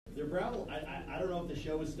They're Bravo. I don't know if the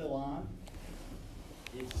show is still on.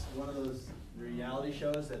 It's one of those reality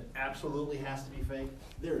shows that absolutely has to be fake.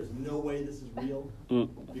 There is no way this is real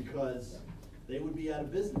because they would be out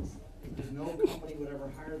of business. Because no company would ever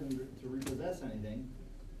hire them to repossess anything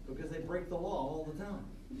because they break the law all the time.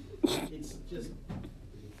 It's just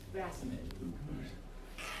fascinating.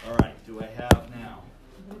 All right, do I have now?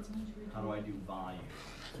 How do I do volume?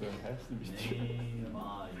 There has to be. Name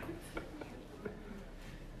volume.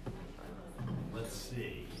 Let's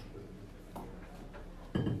see.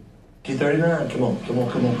 T39, come on.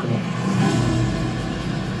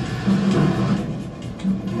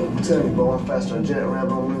 I'm telling you, boy, I'm faster than Jack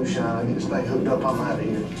Rabbit on moonshine. I get this thing hooked up, I'm out of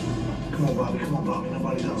here. Come on, Bobby,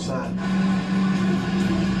 nobody's outside.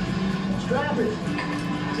 Strap it!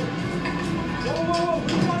 Whoa!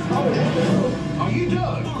 Are you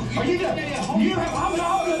Doug? Are you Doug? You have, hold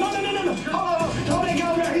on, no. Hold on, don't let go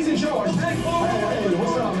there, he's in charge. Hey,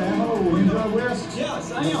 what's up, man? Oh, you Doug West?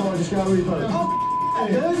 Yes, I am. I just got a repo. Oh,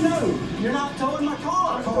 dude, no. You're not towing my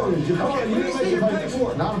car. Your car, you didn't make your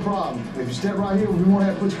paperwork. Not a problem. If you step right here, we won't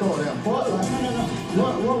have to put your car down. What? No.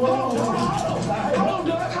 Hold on,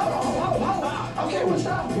 Doug. Hold on. Okay, well,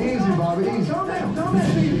 stop. Easy, Bobby, easy. Calm down.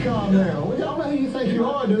 You need to calm down. I don't know who you think you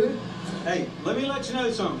are, dude. Hey, let me let you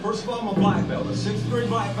know something. First of all, I'm a black belt, a 6th degree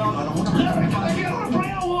black belt. I don't want to I got a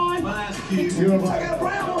brown one. Well, that's cute. I got a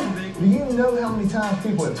brown one. Do you know how many times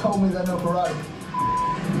people have told me that I know karate?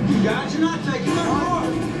 You guys, you're not taking my car.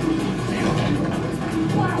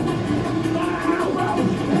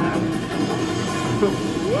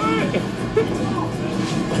 What?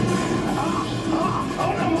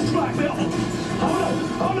 Hold on, Mr. Black Belt.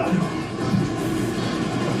 Hold on.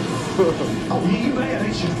 Oh, you bad,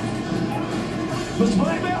 ain't you? Mr.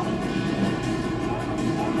 Black Belt?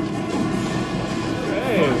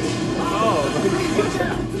 Hey.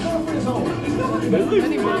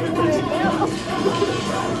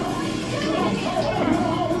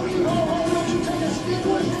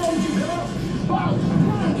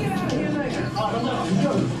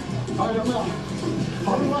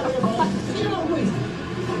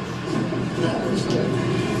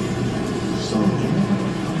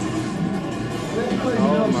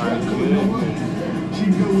 Oh my goodness. She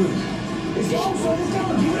can go with us. It's on, son. It's on.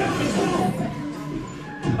 Get out. It's on.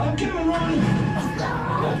 I'm coming, Ronnie.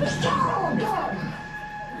 Oh, God.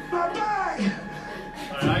 My bag.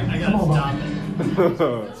 All right, I gotta stop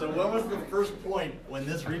it. So what was the first point when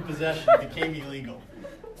this repossession became illegal?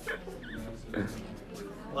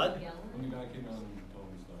 What? When the guy came out and told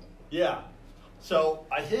him stuff. Yeah. So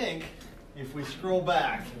I think if we scroll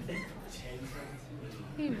back,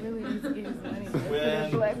 He really needs to get his money back for When-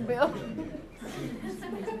 that black belt.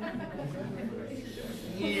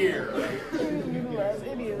 here. He didn't utilize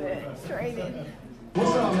any of that training.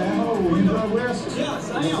 What's up, man? Oh, you Doug West?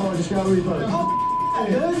 Yes, I am. I just got a repo. Oh,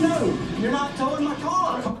 dude, no. You're not towing my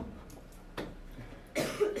car.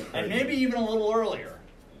 And maybe even a little earlier.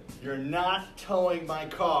 You're not towing my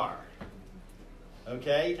car.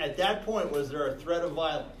 Okay? At that point, was there a threat of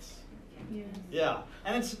violence? Yes. Yeah.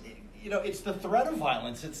 And it's, it's the threat of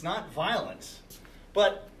violence. It's not violence.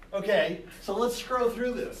 But, okay, so let's scroll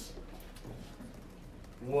through this.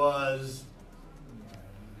 Was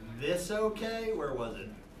this okay? Where was it?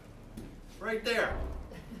 Right there.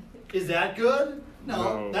 Is that good?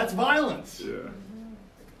 No. That's violence. Yeah.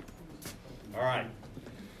 All right.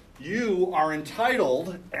 You are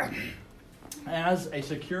entitled, as a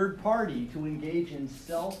secured party, to engage in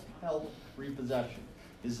self-help repossession.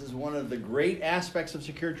 This is one of the great aspects of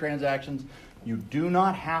secured transactions. You do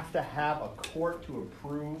not have to have a court to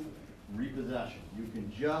approve repossession. You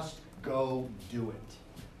can just go do it.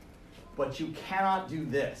 But you cannot do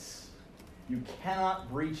this. You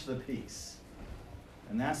cannot breach the peace.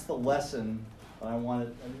 And that's the lesson that I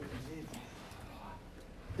wanted.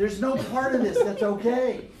 There's no part of this that's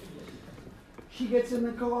okay. She gets in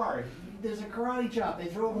the car. There's a karate chop. They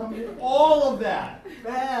throw him. All of that.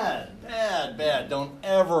 Bad. Don't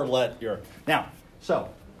ever let your... Now, so,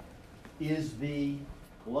 is the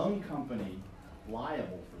loan company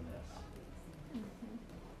liable for this?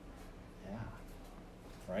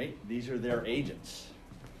 Yeah. Right? These are their agents.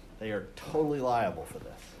 They are totally liable for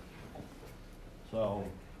this. So,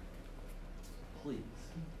 please,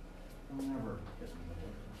 don't ever get in the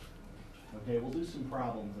way. Okay, we'll do some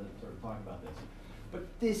problems that sort of talk about this. But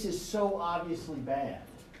this is so obviously bad.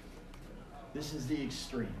 This is the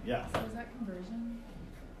extreme. Yeah. So is that conversion?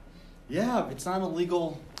 Yeah, it's not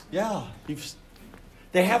illegal. Yeah.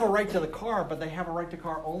 They have a right to the car, but they have a right to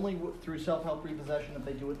car only through self-help repossession if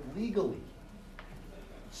they do it legally.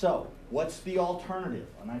 So, what's the alternative?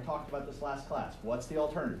 And I talked about this last class. What's the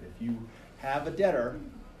alternative? If you have a debtor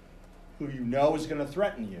who you know is going to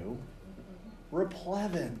threaten you,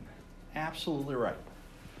 replevin. Absolutely right.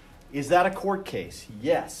 Is that a court case?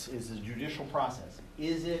 Yes. Is it a judicial process?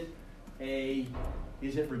 Is it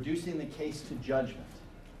reducing the case to judgment?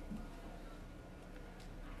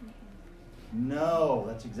 No,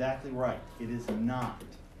 that's exactly right. It is not.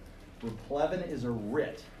 Replevin is a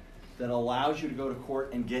writ that allows you to go to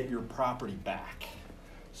court and get your property back.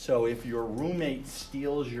 So if your roommate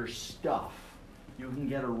steals your stuff, you can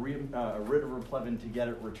get a writ of replevin to get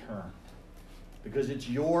it returned. Because it's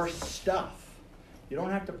your stuff. You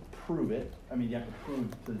don't have to prove it. I mean, you have to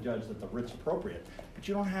prove to the judge that the writ's appropriate. But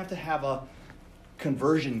you don't have to have a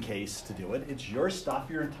conversion case to do it. It's your stuff.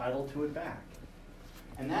 You're entitled to it back.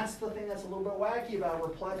 And that's the thing that's a little bit wacky about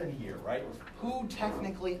replevin here, right? Who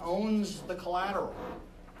technically owns the collateral?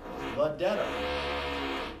 The debtor.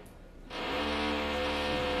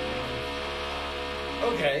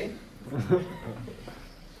 Okay.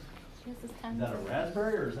 Is that a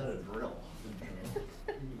raspberry or is that a drill?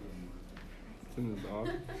 It's in the dog.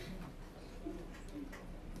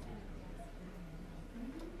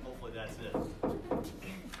 Hopefully that's it.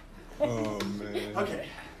 Oh, man. Okay.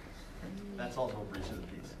 That's also a breach of the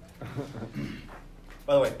peace.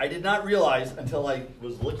 By the way, I did not realize until I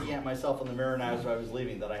was looking at myself in the mirror now as I was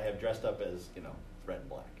leaving that I have dressed up as, red and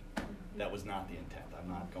black. That was not the intent. I'm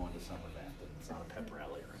not going to some event, and it's not a pep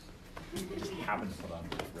rally or anything. I just happened to put on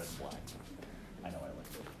red and black. I know I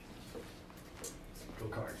look good. Go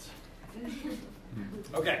Cards.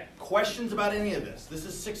 Okay, questions about any of this? This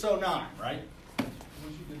is 609, right? Once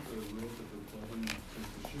you get the writ of replevin, does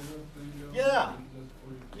the sheriff then go? Yeah. Does that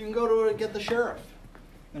for you? You can go to get the sheriff.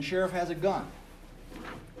 And the sheriff has a gun.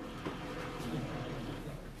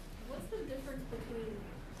 What's the difference between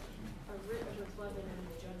a writ of replevin and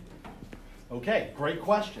a judgment? Okay, great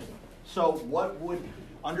question. So what would,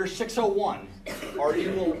 under 601, are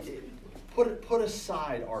you, put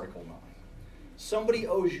aside Article 9. Somebody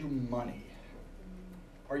owes you money.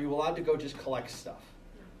 Are you allowed to go just collect stuff?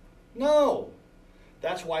 No.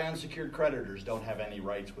 That's why unsecured creditors don't have any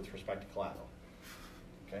rights with respect to collateral.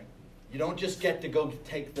 Okay? You don't just get to go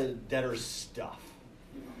take the debtor's stuff.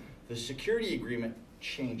 The security agreement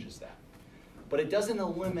changes that. But it doesn't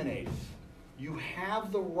eliminate it. You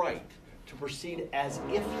have the right to proceed as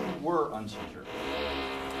if you were unsecured.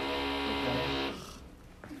 Okay?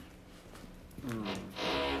 There's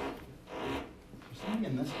something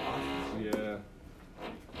in this office. Yeah.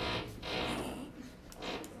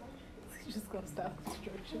 Just go stop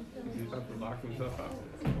construction. He's about to lock himself out.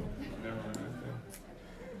 Never mind.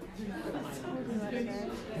 What are you doing?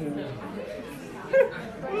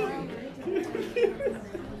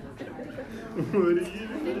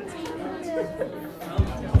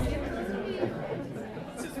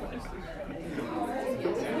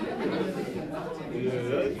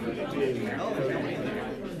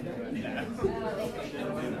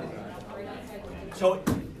 So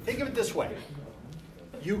think of it this way.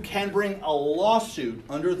 You can bring a lawsuit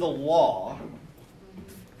under the law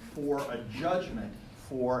for a judgment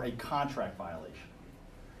for a contract violation.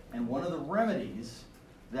 And one of the remedies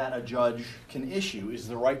that a judge can issue is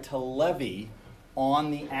the right to levy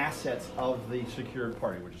on the assets of the secured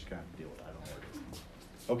party. We're just going to have to deal with that. I don't know what it is.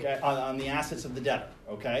 Okay, on the assets of the debtor.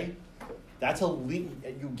 Okay, that's a lien.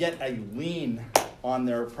 You get a lien on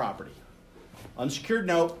their property. Unsecured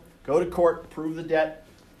note. Go to court. Prove the debt.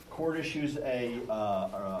 Court issues a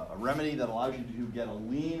remedy that allows you to get a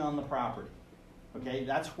lien on the property. Okay,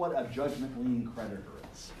 that's what a judgment lien creditor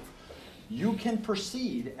is. You can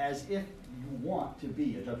proceed as if you want to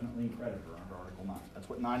be a judgment lien creditor under Article 9. That's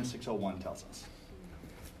what 9601 tells us.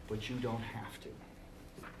 But you don't have to.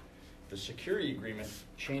 The security agreement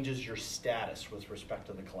changes your status with respect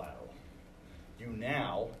to the collateral. You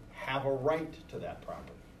now have a right to that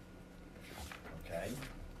property. Okay?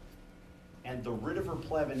 And the writ of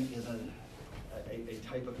replevin is a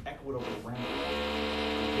type of equitable remedy to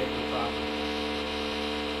get your property.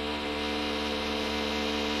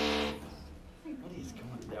 What is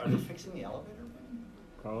going on? Are they fixing the elevator?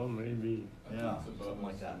 Oh, maybe. Yeah, something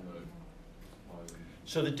like that.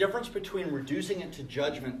 So the difference between reducing it to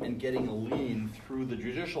judgment and getting a lien through the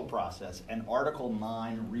judicial process and Article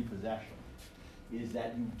 9 repossession is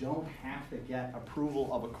that you don't have to get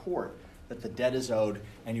approval of a court that the debt is owed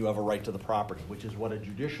and you have a right to the property, which is what a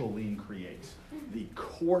judicial lien creates. The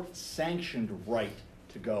court-sanctioned right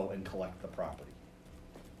to go and collect the property.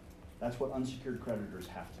 That's what unsecured creditors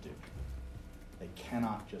have to do. They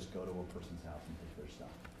cannot just go to a person's house and take their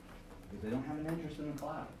stuff because they don't have an interest in the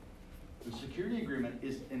collateral. The security agreement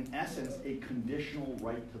is, in essence, a conditional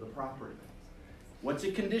right to the property. What's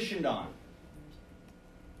it conditioned on?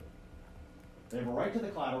 They have a right to the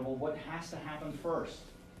collateral, but what has to happen first?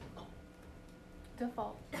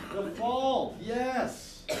 Default. Default,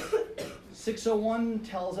 yes. 601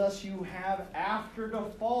 tells us you have, after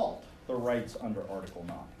default, the rights under Article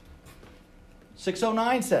 9.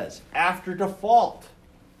 609 says, after default,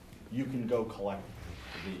 you can go collect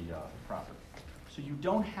the property. So you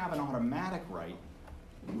don't have an automatic right.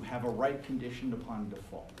 You have a right conditioned upon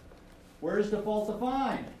default. Where is default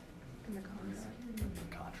defined? In the contract.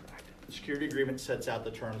 The contract. The security agreement sets out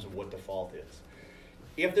the terms of what default is.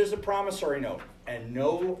 If there's a promissory note and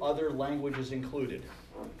no other language is included,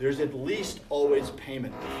 there's at least always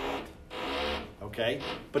payment default. Okay?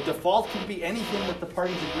 But default can be anything that the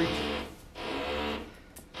parties agree to.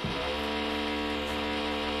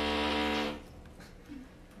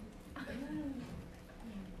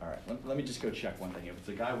 All right, let me just go check one thing. If it's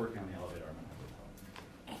a guy working on the elevator, I'm going to have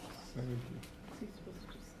to tell him.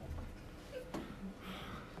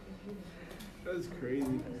 That's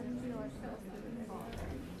crazy.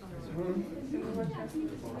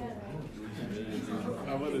 I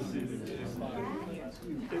want to see it.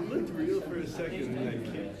 It looked real for a second, and I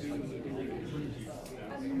can't do it.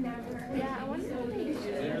 Yeah, I wonder if he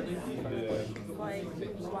should. Like,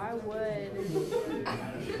 why would?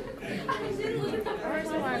 First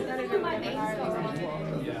of all, I gotta go with the Harley.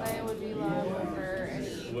 Like, it would be liable for any.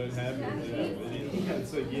 What happened? Yeah,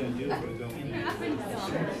 it's like, yeah, do it, but don't.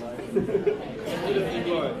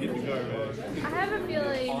 Hit the car, man. I have a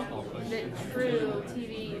feeling that True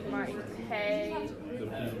TV might pay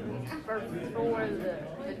for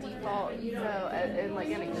the default, so and like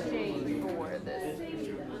in exchange for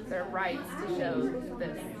their rights to show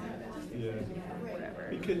this. Yeah. Whatever.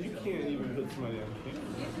 Because you can't even put somebody on camera.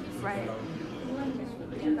 Right.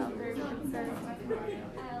 About 30%.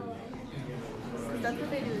 That's what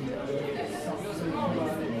they do.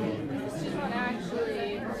 She's not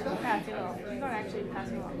actually passing off. She's not actually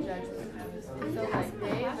passing off judgment. So like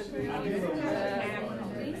they've agreed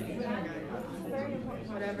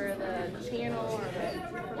whatever the channel or the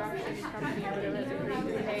production company or whatever has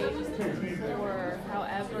agreed to pay for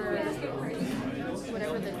however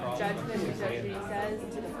whatever the judgment says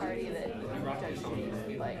to the party that Judge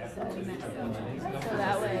Judy like says. So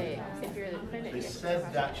that way, if you're the defendant, They said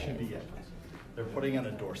that should be it. They're putting in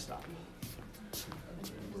a doorstop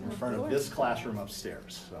in front of this classroom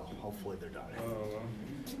upstairs, so hopefully they're done.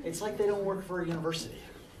 It's like they don't work for a university.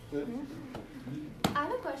 I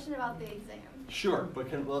have a question about the exam. Sure, but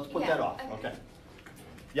let's put that off. Okay.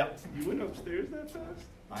 Yep. You went upstairs that fast?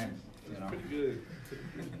 I'm, Pretty good.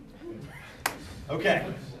 Okay.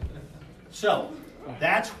 So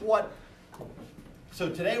that's what. So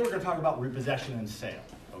today we're going to talk about repossession and sale.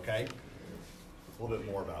 Okay. A little bit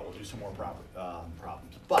more about it. We'll do some more problems,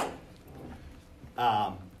 but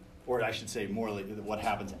or I should say more like what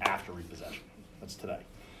happens after repossession. That's today.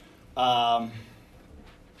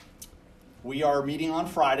 We are meeting on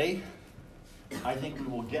Friday. I think we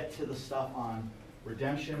will get to the stuff on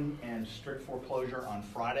redemption and strict foreclosure on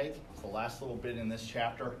Friday. It's the last little bit in this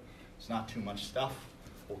chapter. It's not too much stuff.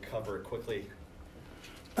 We'll cover it quickly.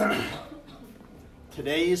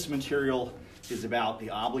 Today's material is about the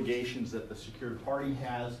obligations that the secured party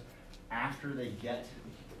has after they get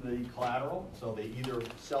the collateral. So they either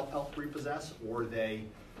self-help repossess, or they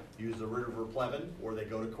use the writ of replevin, or they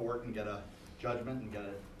go to court and get a judgment and get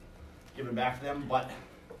it given back to them. But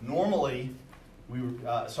normally,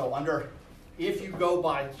 if you go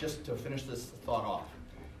by, just to finish this thought off,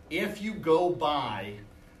 if you go by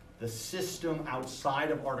the system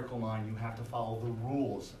outside of Article 9, you have to follow the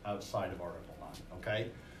rules outside of Article 9,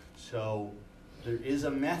 okay? So there is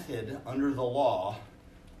a method under the law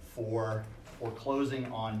for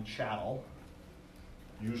foreclosing on chattel.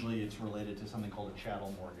 Usually it's related to something called a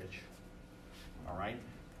chattel mortgage, all right?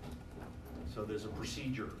 So there's a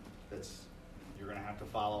procedure that's you're going to have to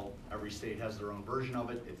follow. Every state has their own version of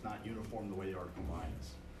it. It's not uniform the way the Article 9 is.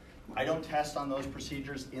 I don't test on those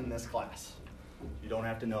procedures in this class. You don't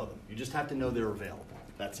have to know them. You just have to know they're available.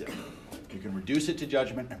 That's it. You can reduce it to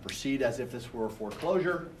judgment and proceed as if this were a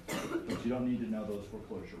foreclosure, but you don't need to know those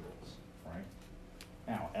foreclosure rules, right?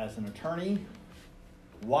 Now, as an attorney,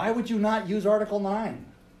 why would you not use Article 9?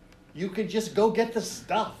 You could just go get the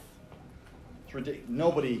stuff. It's ridiculous.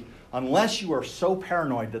 Nobody, unless you are so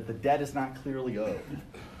paranoid that the debt is not clearly owed,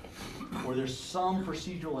 or there's some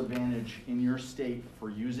procedural advantage in your state for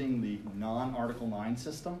using the non-Article 9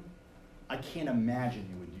 system, I can't imagine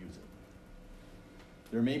you would use it.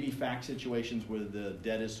 There may be fact situations where the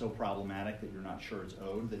debt is so problematic that you're not sure it's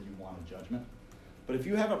owed that you want a judgment. But if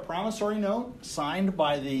you have a promissory note signed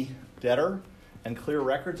by the debtor and clear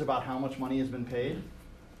records about how much money has been paid,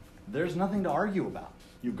 there's nothing to argue about.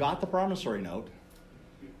 you got the promissory note,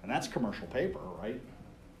 and that's commercial paper, right?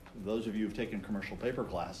 Those of you who've taken commercial paper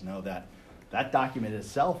class know that that document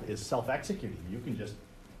itself is self-executing. You can just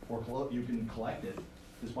foreclose, you can collect it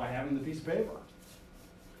just by having the piece of paper.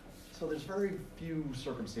 So there's very few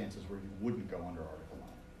circumstances where you wouldn't go under Article 9.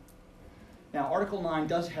 Now, Article 9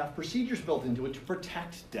 does have procedures built into it to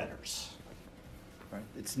protect debtors. Right?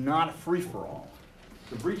 It's not a free-for-all.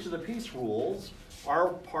 The breach of the peace rules are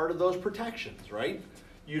part of those protections, right?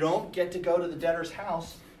 You don't get to go to the debtor's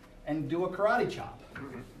house and do a karate chop.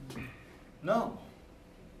 No.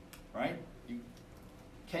 Right?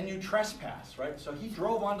 Can you trespass, right? So he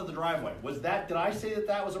drove onto the driveway. Did I say that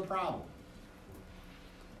that was a problem?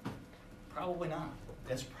 Probably not.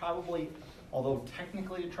 That's probably, although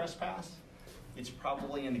technically a trespass, it's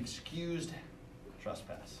probably an excused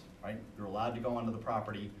trespass, right? You're allowed to go onto the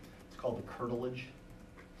property. It's called the curtilage.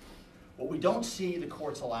 What we don't see the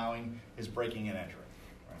courts allowing is breaking and entering,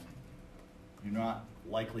 right? You're not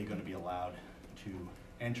likely going to be allowed to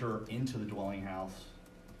enter into the dwelling house,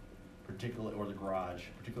 particularly, or the garage,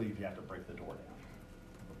 particularly if you have to break the door down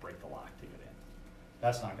or break the lock to get in.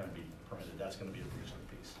 That's not going to be permitted. That's going to be a breach of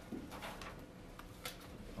the peace.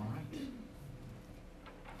 All right.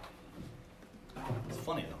 It's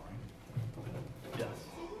funny though, right? Yes.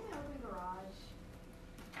 Open garage.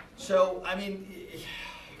 So, I mean,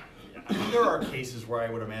 there are cases where I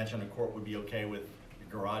would imagine a court would be okay with the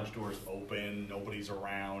garage doors open, nobody's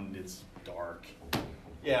around, it's dark.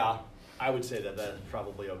 Yeah, I would say that that's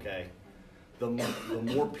probably okay. The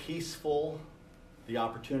more peaceful the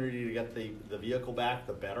opportunity to get the vehicle back,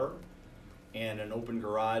 the better. And an open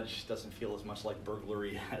garage doesn't feel as much like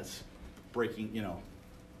burglary as breaking,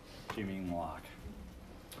 jimmying the lock.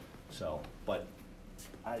 So, but,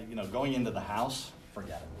 going into the house,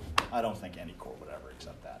 forget it. I don't think any court would ever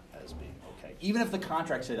accept that as being okay. Even if the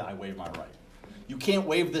contract said, I waive my right. You can't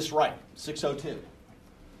waive this right, 602.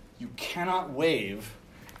 You cannot waive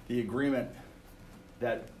the agreement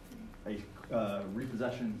that a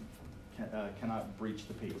repossession cannot breach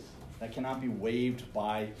the peace. That cannot be waived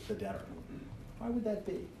by the debtor. Why would that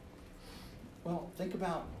be? Well, think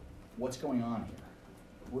about what's going on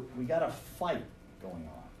here. We got a fight going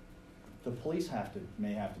on. The police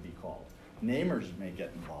may have to be called. Neighbors may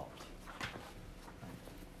get involved.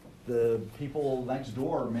 The people next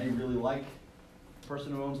door may really like the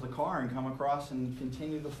person who owns the car and come across and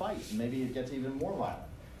continue the fight. And maybe it gets even more violent.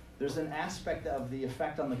 There's an aspect of the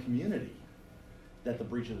effect on the community that the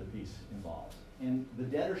breach of the peace involves. And the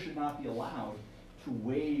debtor should not be allowed to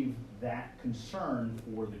waive that concern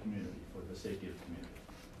for the community, for the safety of the community.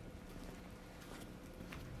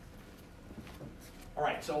 All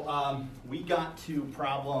right, so we got to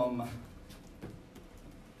problem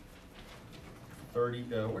 30.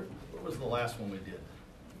 What was the last one we did?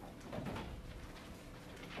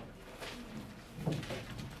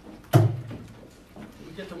 Did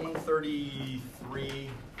we get to 133?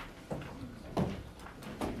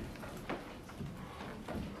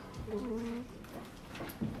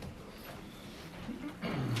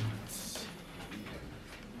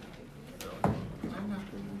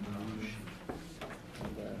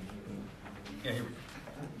 Yeah, here we go.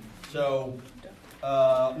 So,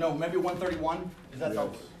 no, maybe 131? Is that Yes.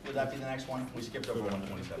 Would that be the next one? We skipped over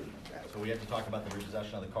 127. So we have to talk about the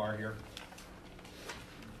repossession of the car here.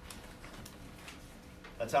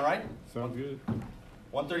 That sound right? Sounds good.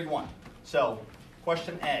 131. So,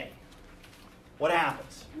 question A. What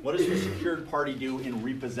happens? What does the secured party do in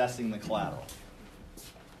repossessing the collateral?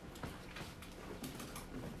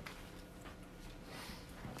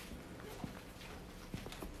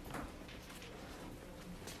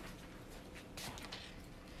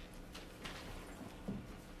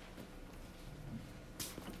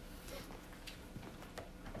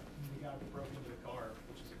 We got broke into the car,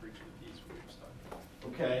 which is a breach of the peace, we were stuck.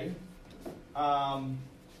 Okay.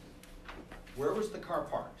 Where was the car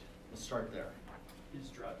parked? Let's start there. His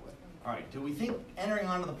driveway. All right. Do we think entering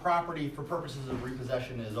onto the property for purposes of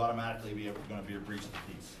repossession is automatically going to be a breach of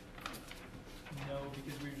the peace? No,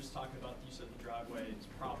 because we were just talking about, you said the driveway is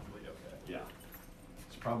probably okay. Yeah.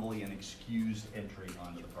 It's probably an excused entry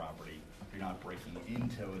onto the property. If you're not breaking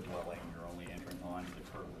into a dwelling, you're only entering onto the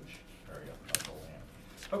curtilage area of the land.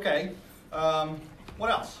 Okay.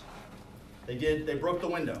 What else? They broke the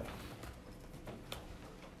window.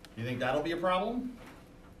 You think that'll be a problem?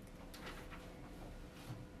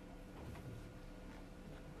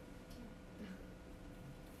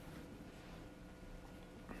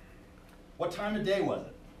 What time of day was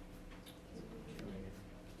it?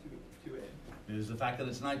 2 a.m. Is the fact that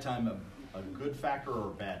it's nighttime a good factor or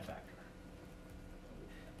a bad factor?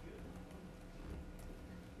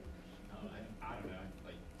 I don't know.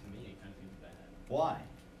 Like, Why?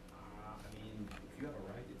 I mean, if you have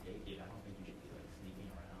a right to take it, I don't think you should be like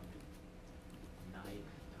sneaking around at night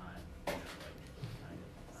time. I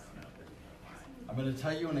don't know. I'm going to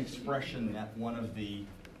tell you an expression that one of the,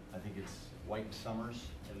 I think it's White and Summers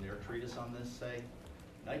in their treatise on this say,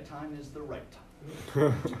 nighttime is the right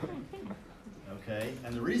time. Okay,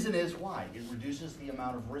 and the reason is why? It reduces the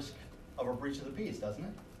amount of risk of a breach of the peace, doesn't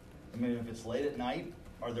it? I mean, if it's late at night,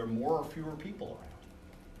 are there more or fewer people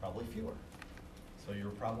around? Probably fewer. So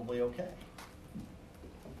you're probably okay.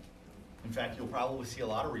 In fact, you'll probably see a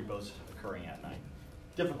lot of repos occurring at night.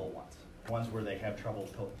 Difficult ones where they have trouble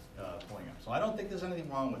pulling up. So I don't think there's anything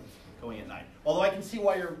wrong with going at night. Although I can see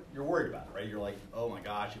why you're worried about it, right? You're like, oh my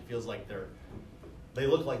gosh, it feels like they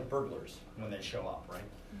look like burglars when they show up, right?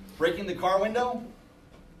 Breaking the car window?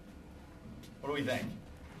 What do we think?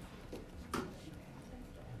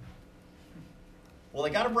 Well,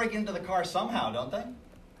 they got to break into the car somehow, don't they?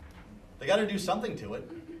 They got to do something to it.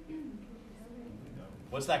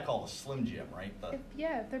 What's that called? A Slim Jim, right?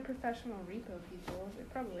 If they're professional repo people, they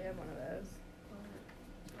probably have one of those.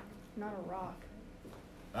 Not a rock.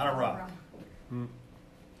 Not a rock.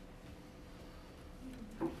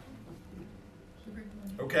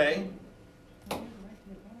 Okay.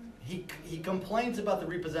 He complains about the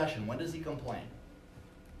repossession. When does he complain?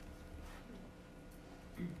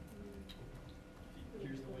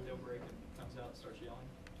 Here's the window break and comes out and starts yelling.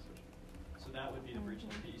 So that would be the breach of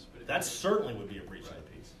the peace. But That certainly would be a breach of the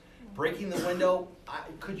peace. Breaking the window,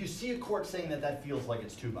 could you see a court saying that feels like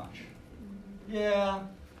it's too much? Yeah.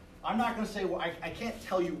 I'm not going to say, well, I can't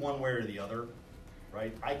tell you one way or the other,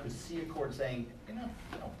 right? I could see a court saying,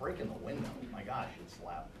 breaking the window, my gosh, it's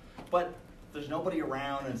loud. But there's nobody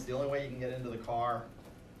around and it's the only way you can get into the car.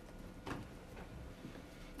 Does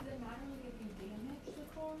it matter if you damage the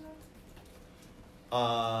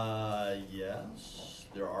car? Yes,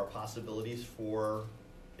 there are possibilities for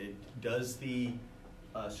it. Does the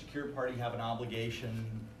secured party have an obligation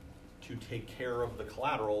to take care of the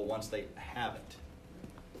collateral once they have it?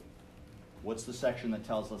 What's the section that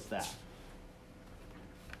tells us that?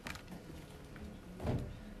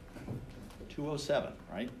 207,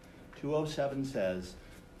 right? 207 says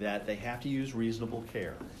that they have to use reasonable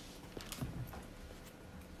care.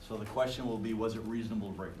 So the question will be, was it reasonable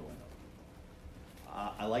to break the window?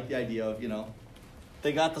 I like the idea of,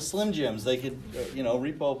 they got the Slim Jims. They could,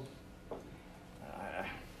 repo,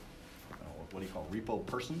 what do you call it? Repo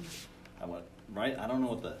person? Right? I don't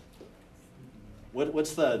know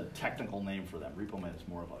what's the technical name for them? Repo man is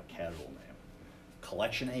more of a casual name.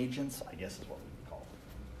 Collection agents, I guess is what we would call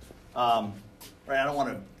them. Right? I don't want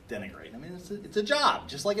to denigrate. I mean, it's a job,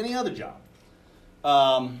 just like any other job.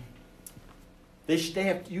 They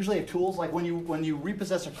usually have tools like when you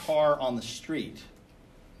repossess a car on the street.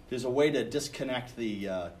 There's a way to disconnect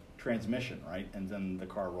the transmission, right, and then the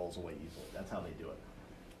car rolls away easily. That's how they do it.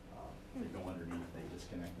 They go underneath, they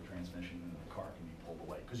disconnect the transmission, and the car can be pulled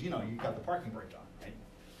away. Because you've got the parking brake on, right?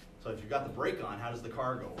 So if you've got the brake on, how does the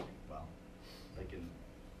car go away? Well, they can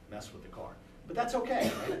mess with the car. But that's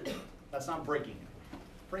okay, right? That's not breaking it.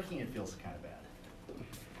 Breaking it feels kind of bad.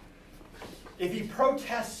 If he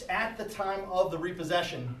protests at the time of the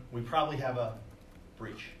repossession, we probably have a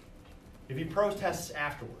breach. If he protests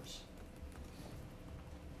afterwards,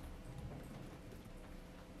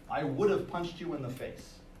 I would have punched you in the face.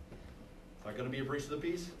 Is that going to be a breach of the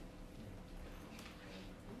peace?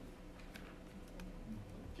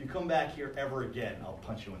 If you come back here ever again, I'll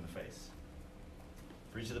punch you in the face.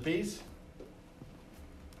 Breach of the peace?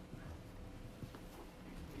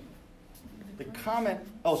 The comment,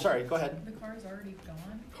 oh, sorry, go ahead. The car's already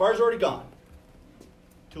gone? Car's already gone.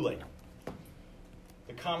 Too late.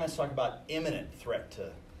 The comments talk about imminent threat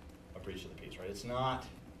to a breach of the peace, right? It's not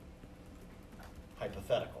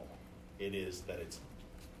hypothetical. It is that it's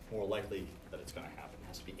more likely that it's going to happen. It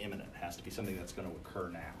has to be imminent. It has to be something that's going to occur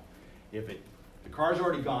now. If the car's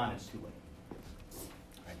already gone, it's too late.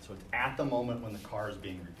 Right? So it's at the moment when the car is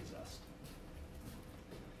being repossessed.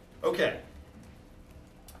 Okay.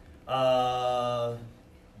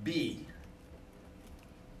 B.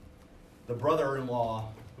 The brother-in-law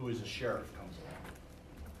who is a sheriff comes along.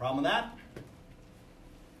 Problem with that?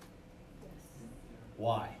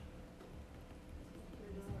 Why?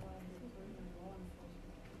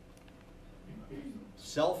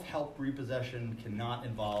 Self-help repossession cannot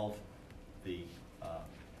involve the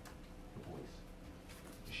police.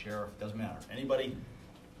 The sheriff, doesn't matter. Anybody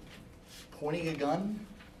pointing a gun,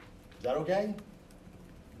 is that okay?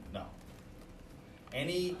 No.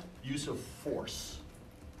 Any use of force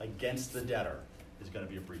against the debtor is going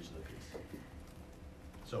to be a breach of the peace.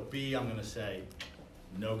 So B, I'm going to say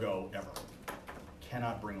no go ever.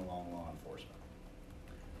 Cannot bring along law enforcement.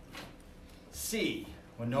 C,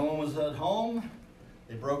 when no one was at home,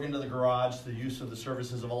 they broke into the garage through the use of the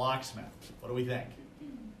services of a locksmith. What do we think?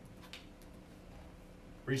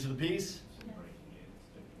 Breach of the peace?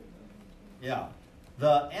 Yeah.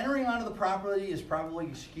 The entering onto the property is probably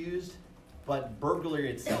excused, but burglary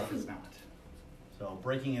itself is not. So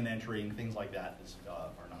breaking and entering, things like that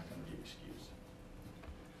are not going to be excused.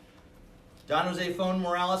 Don Jose phoned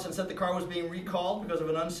Morales and said the car was being recalled because of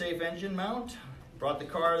an unsafe engine mount. Brought the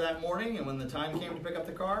car that morning, and when the time came to pick up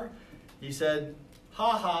the car, he said,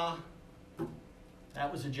 "Ha ha,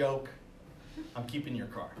 that was a joke. I'm keeping your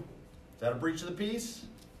car." Is that a breach of the peace?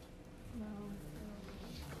 No.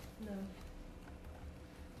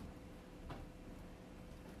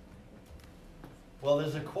 Well,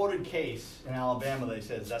 there's a quoted case in Alabama that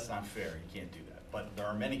says that's not fair. You can't do that. But there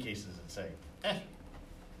are many cases that say,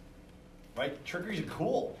 right? Trickery's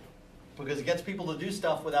cool because it gets people to do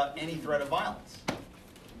stuff without any threat of violence.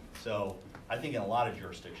 So I think in a lot of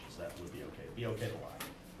jurisdictions that would be okay. It'd be okay to lie.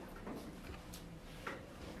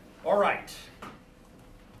 All right.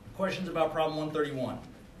 Questions about problem 131?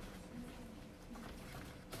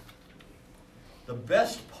 The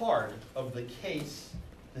best part of the case,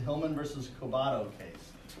 the Hillman versus Cobato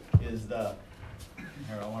case, is the,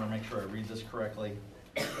 here, I want to make sure I read this correctly.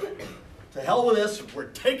 To hell with this, we're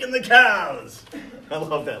taking the cows. I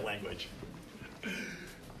love that language.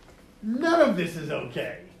 None of this is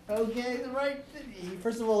okay. Okay, right?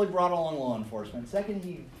 First of all, he brought along law enforcement. Second,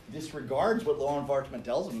 he disregards what law enforcement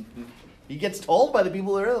tells him. He gets told by the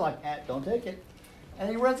people that are like, don't take it. And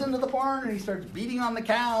he runs into the barn and he starts beating on the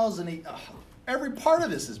cows, and every part of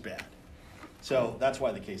this is bad. So that's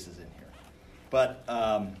why the case is in here. But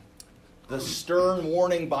the stern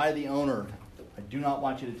warning by the owner, I do not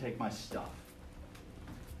want you to take my stuff.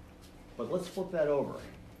 But let's flip that over.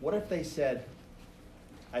 What if they said,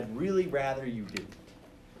 I'd really rather you didn't,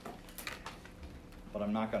 but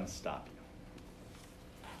I'm not going to stop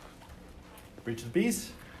you? Breach of the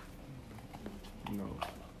peace? No.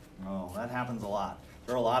 No, that happens a lot.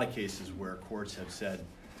 There are a lot of cases where courts have said,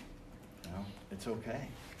 it's okay.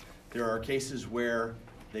 There are cases where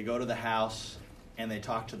they go to the house and they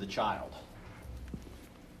talk to the child.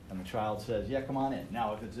 And the child says, yeah, come on in.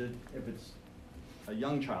 Now, if it's a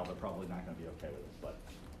young child, they're probably not going to be okay with it. But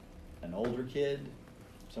an older kid,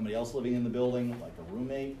 somebody else living in the building, like a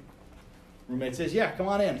roommate says, yeah, come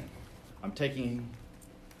on in. I'm taking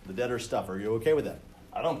the debtor's stuff. Are you okay with that?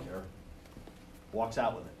 I don't care. Walks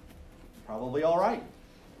out with it. Probably all right.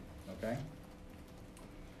 Okay?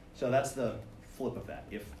 So that's the flip of that.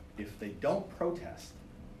 If they don't protest,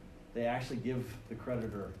 they actually give the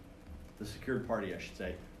creditor, the secured party, I should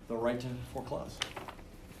say, the right to foreclose.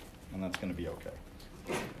 And that's going to be okay.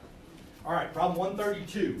 All right, problem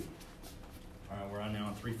 132. All right, we're on now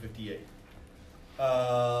on 358.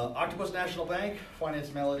 Octopus National Bank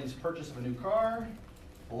financed Melody's purchase of a new car.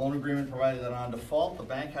 The loan agreement provided that on default, the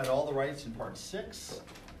bank had all the rights in Part 6,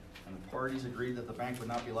 and the parties agreed that the bank would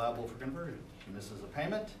not be liable for conversion. She misses a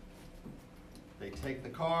payment. They take the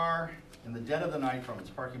car. In the dead of the night from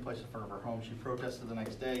its parking place in front of her home, she protested the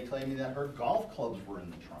next day, claiming that her golf clubs were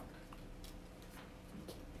in the trunk.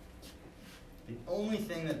 The only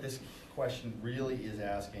thing that this question really is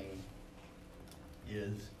asking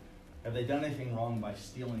is, have they done anything wrong by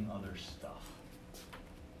stealing other stuff?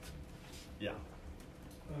 Yeah.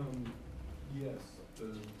 Yes, the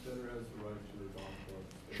debtor has the right to their golf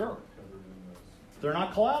clubs. They're Sure. covered in this. They're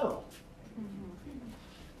not collateral.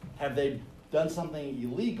 Have they done something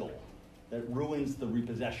illegal that ruins the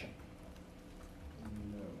repossession?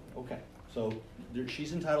 No. Okay, so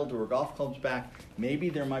she's entitled to her golf clubs back. Maybe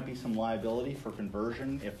there might be some liability for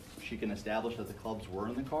conversion if she can establish that the clubs were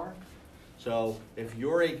in the car. So if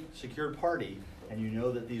you're a secured party and you know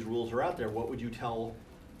that these rules are out there, what would you tell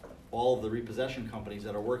all of the repossession companies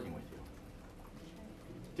that are working with you?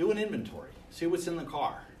 Do an inventory. See what's in the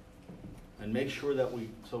car. And make sure that we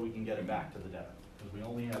can get it back to the debtor. Because we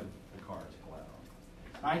only have the car as collateral.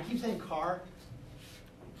 I keep saying car.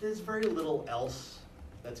 There's very little else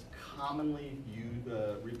that's commonly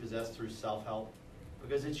repossessed through self-help,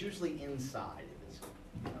 because it's usually inside. It's,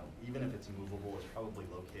 even if it's movable, it's probably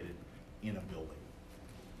located in a building.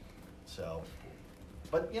 So,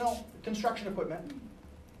 but construction equipment,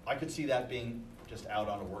 I could see that being just out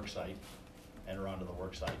on a work site, enter onto the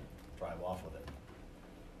work site, drive off with it.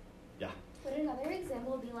 Yeah. Would another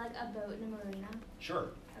example be like a boat in a marina? Sure.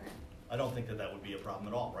 Okay. I don't think that would be a problem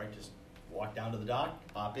at all, right? Just walk down to the dock,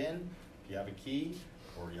 hop in. If you have a key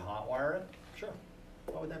or you hotwire it, sure.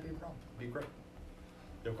 Why would that be a problem? It'd be great.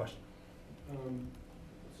 You have a question?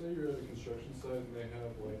 Say you're at a construction site and they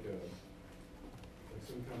have like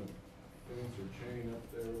some kind of fence or chain up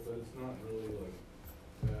there, but it's not really like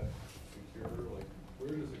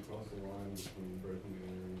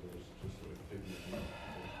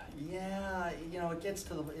gets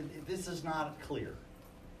to this is not clear.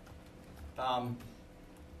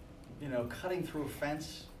 Cutting through a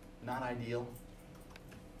fence, not ideal.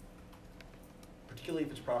 Particularly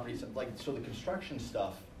if it's property, so the construction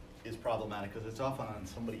stuff is problematic because it's often on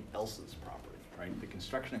somebody else's property, right? The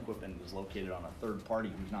construction equipment is located on a third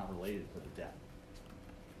party who's not related to the debt.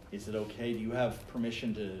 Is it okay? Do you have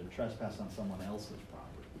permission to trespass on someone else's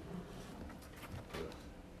property? Ugh.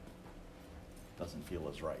 Doesn't feel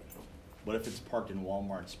as right. What if it's parked in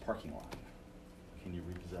Walmart's parking lot? Can you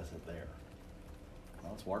repossess it there?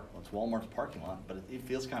 Well, it's Walmart's parking lot, but it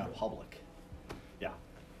feels kind of public. Yeah.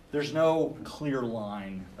 There's no clear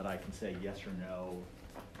line that I can say yes or no.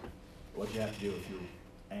 What you have to do if you're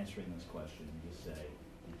answering this question, you just say,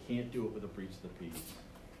 you can't do it with a breach of the peace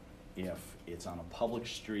if it's on a public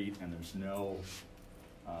street and there's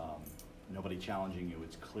nobody challenging you,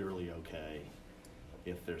 it's clearly okay.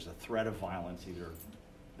 If there's a threat of violence,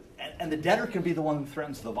 and the debtor can be the one who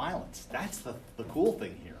threatens the violence. That's the cool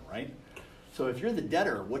thing here, right? So if you're the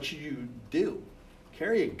debtor, what should you do?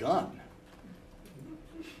 Carry a gun.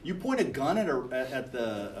 You point a gun at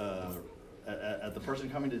the person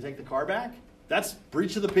coming to take the car back, that's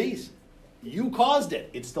breach of the peace. You caused it.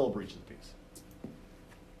 It's still a breach of the peace.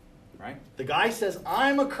 Right? The guy says,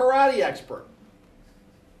 I'm a karate expert.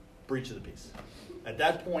 Breach of the peace. At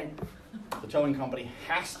that point, the towing company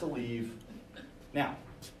has to leave. Now,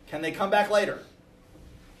 can they come back later?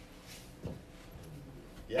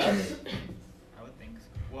 Yes? I would think so.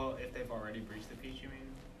 Well, if they've already breached the peace, you mean?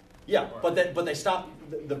 Yeah, but they stop.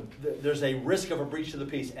 There's a risk of a breach of the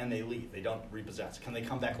peace, and they leave. They don't repossess. Can they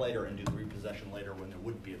come back later and do the repossession later when there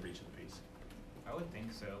wouldn't be a breach of the peace? I would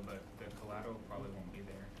think so, but the collateral probably won't be there.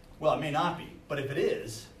 Well, it may not be, but if it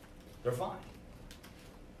is, they're fine.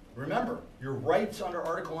 Remember, your rights under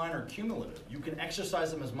Article 9 are cumulative. You can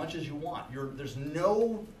exercise them as much as you want. There's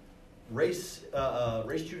no res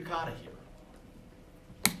judicata here.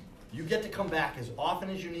 You get to come back as often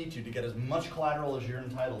as you need to get as much collateral as you're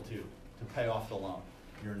entitled to pay off the loan.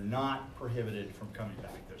 You're not prohibited from coming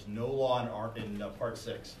back. There's no law in Part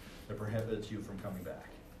 6 that prohibits you from coming back.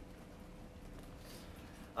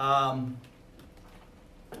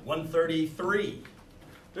 133.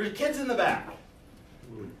 There's kids in the back.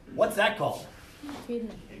 What's that called?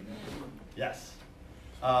 Yes.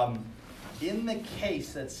 In the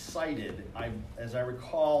case that's cited, as I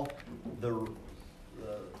recall, the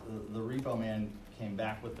repo man came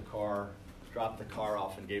back with the car, dropped the car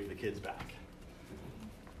off, and gave the kids back.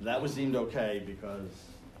 That was deemed okay because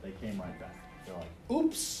they came right back. They're like,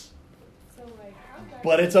 oops. So how's that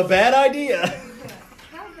But it's a bad idea.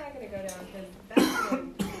 How's that going to go down? Because that's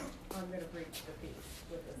when I'm going to breach the peace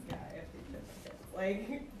with this guy if he says it.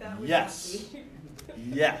 That would Yes. not be.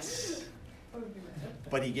 Yes. I would be mad.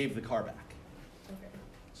 But he gave the car back. Okay.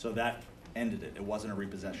 So that ended it. It wasn't a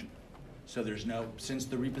repossession. So since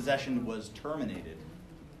the repossession was terminated,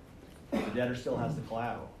 the debtor still has the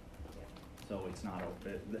collateral. So it's not,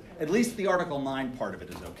 at least the Article 9 part of it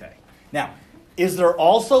is okay. Now, is there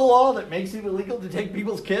also law that makes it illegal to take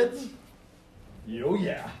people's kids? Oh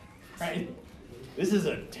yeah, right? This is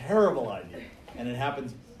a terrible idea, and it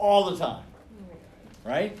happens all the time,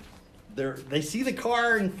 right? They see the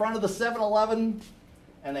car in front of the 7-Eleven,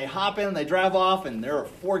 and they hop in, and they drive off, and there are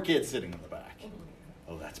 4 kids sitting in the back.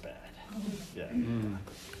 Oh, that's bad. Yeah.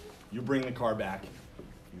 You bring the car back.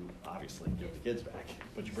 You obviously give the kids back,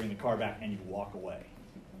 but you bring the car back and you walk away.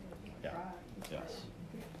 Yeah. Yes.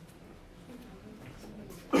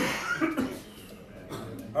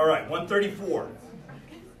 All right, 134.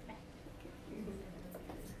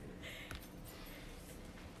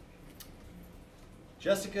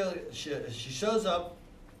 Jessica, she shows up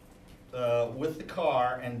with the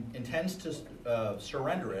car and intends to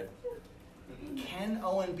surrender it. Can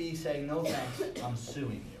O&B say, no thanks, I'm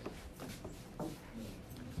suing you?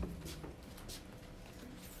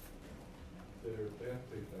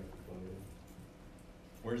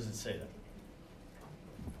 Where does it say that?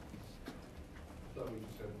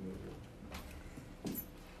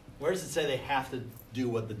 Where does it say they have to do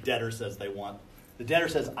what the debtor says they want? The debtor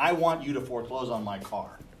says, I want you to foreclose on my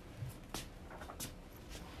car.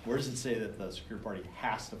 Where does it say that the secured party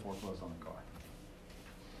has to foreclose on the car?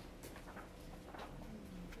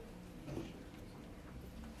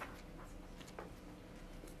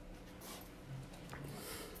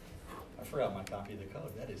 I forgot my copy of the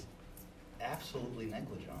code. That is absolutely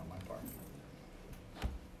negligent on my part.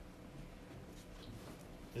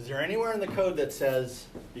 Is there anywhere in the code that says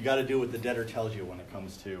you got to do what the debtor tells you when it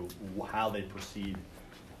comes to how they proceed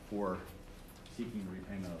for seeking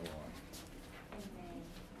repayment of the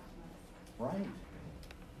loan? Right.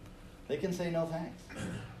 They can say no thanks.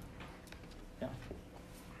 Yeah.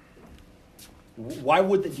 Why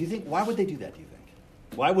would they do that, do you think?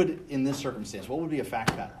 Why would, in this circumstance, what would be a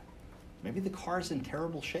fact pattern? Maybe the car's in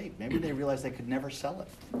terrible shape. Maybe they realize they could never sell it.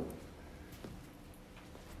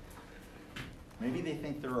 Maybe they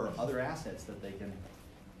think there are other assets that they can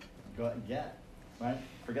go out and get, right?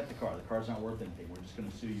 Forget the car. The car's not worth anything. We're just going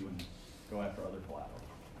to sue you and go after other collateral.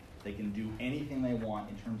 They can do anything they want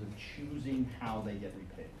in terms of choosing how they get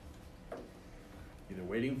repaid. Either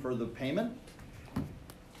waiting for the payment,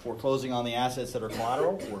 foreclosing on the assets that are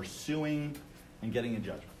collateral, or suing and getting a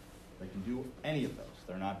judgment. They can do any of those.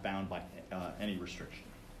 They're not bound by any restriction.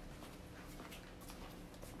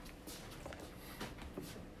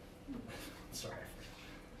 Sorry.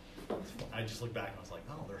 I just looked back and I was like,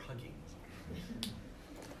 oh, they're hugging.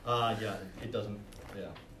 Yeah, it doesn't, yeah.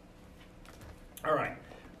 All right.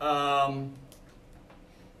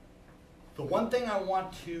 The one thing I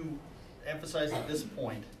want to emphasize at this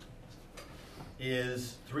point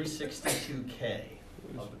is 362K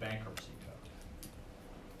of the bankruptcy code.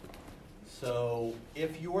 So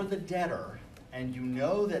if you're the debtor and you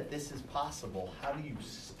know that this is possible, how do you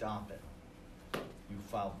stop it? You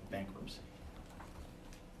file bankruptcy.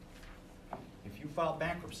 If you file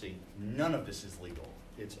bankruptcy, none of this is legal.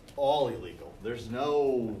 It's all illegal. There's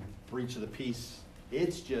no breach of the peace.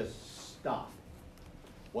 It's just stop.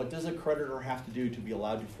 What does a creditor have to do to be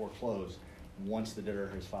allowed to foreclose once the debtor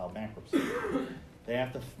has filed bankruptcy? They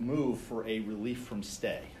have to move for a relief from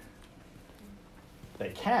stay. They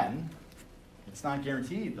can. It's not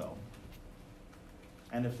guaranteed, though.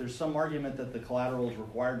 And if there's some argument that the collateral is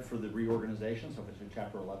required for the reorganization, so if it's a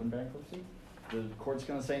Chapter 11 bankruptcy, the court's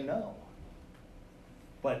going to say no.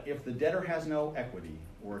 But if the debtor has no equity,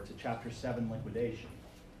 or it's a Chapter 7 liquidation,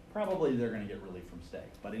 probably they're going to get relief from stay.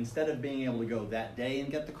 But instead of being able to go that day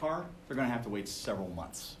and get the car, they're going to have to wait several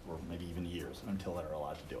months, or maybe even years, until they're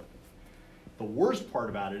allowed to do it. The worst part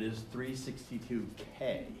about it is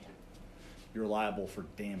 362K. You're liable for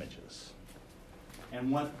damages.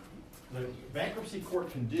 And what the bankruptcy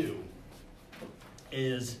court can do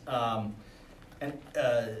is,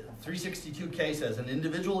 362K says, an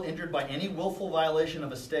individual injured by any willful violation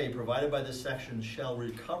of a stay provided by this section shall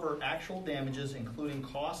recover actual damages, including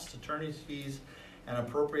costs, attorney's fees, and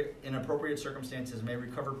in appropriate circumstances may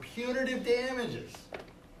recover punitive damages.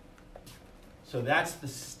 So that's the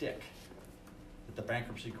stick that the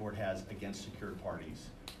bankruptcy court has against secured parties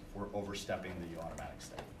for overstepping the automatic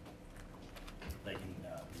stay. They can be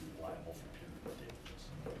liable for punitive damages.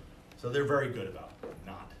 So they're very good about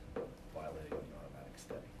not violating the automatic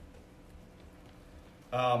stay.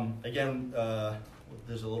 Again,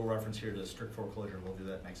 there's a little reference here to strict foreclosure. We'll do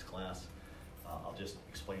that next class. I'll just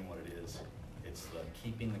explain what it is. It's the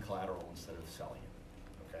keeping the collateral instead of selling it.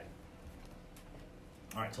 Okay.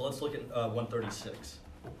 All right. So let's look at 136.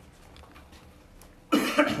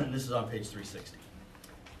 And this is on page 360.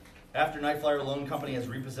 After Night Flyer Loan Company has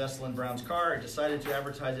repossessed Lynn Brown's car, it decided to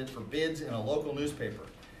advertise it for bids in a local newspaper.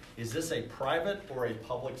 Is this a private or a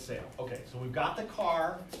public sale? Okay, so we've got the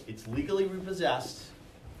car. It's legally repossessed.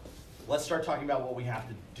 Let's start talking about what we have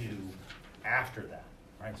to do after that.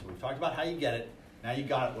 All right, so we've talked about how you get it. Now you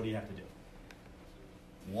got it. What do you have to do?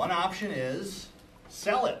 One option is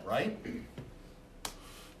sell it, right?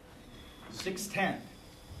 610.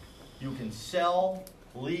 You can sell,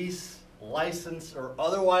 lease, license, or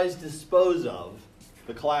otherwise dispose of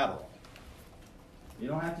the collateral. You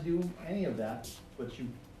don't have to do any of that, but you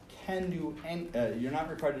can do any, you're not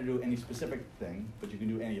required to do any specific thing, but you can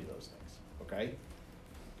do any of those things, okay?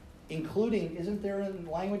 Including, isn't there a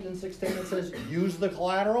language in 610 that says use the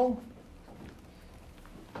collateral?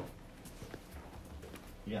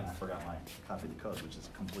 Again, I forgot my copy of the code, which is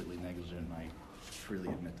completely negligent, and I freely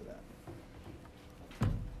admit to that.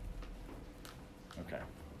 Okay.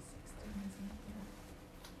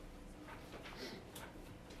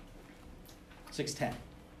 $610.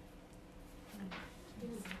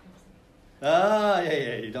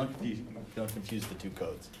 Yeah. You don't confuse the two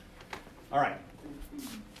codes. All right.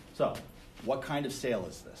 So, what kind of sale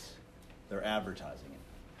is this? They're advertising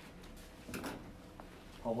it.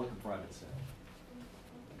 Public or private sale?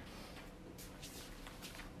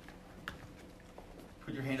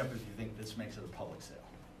 Put your hand up if you think this makes it a public sale.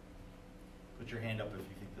 Put your hand up if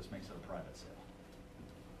you think this makes it a private sale.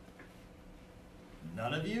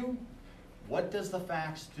 None of you? What does the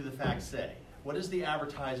facts say? What does the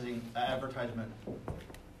advertisement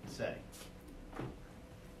say?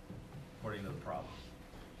 According to the problem.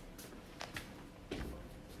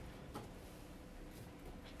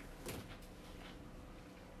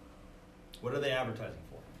 What are they advertising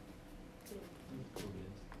for?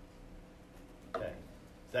 Okay.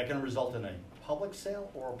 Is that going to result in a public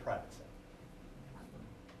sale or a private sale?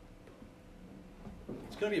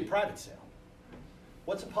 It's going to be a private sale.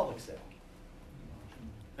 What's a public sale?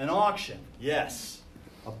 An auction, yes.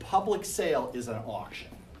 A public sale is an auction.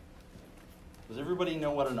 Does everybody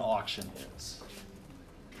know what an auction is?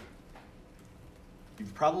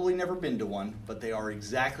 You've probably never been to one, but they are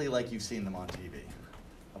exactly like you've seen them on TV.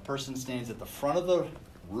 A person stands at the front of the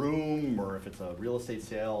room, or if it's a real estate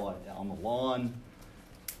sale on the lawn,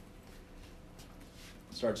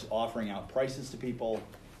 starts offering out prices to people.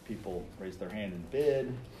 People raise their hand and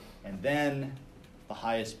bid, and then the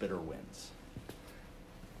highest bidder wins.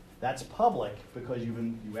 That's public because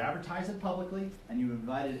you advertise it publicly and you've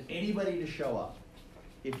invited anybody to show up.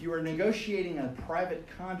 If you are negotiating a private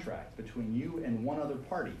contract between you and one other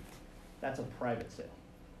party, that's a private sale.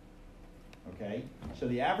 Okay? So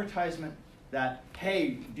the advertisement that,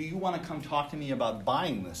 hey, do you want to come talk to me about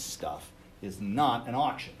buying this stuff, is not an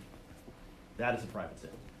auction. That is a private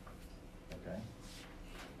sale. Okay?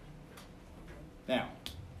 Now,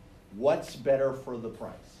 what's better for the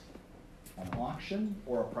price? An auction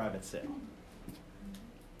or a private sale?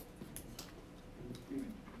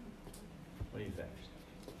 What do you think?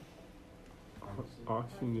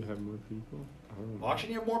 Auction, you have more people? I don't know. Auction,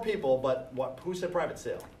 you have more people, but who said private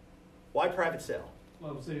sale? Why private sale?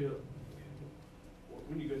 Well, say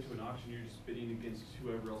when you go to an auction, you're just bidding against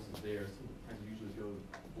whoever else is there, so the prices usually go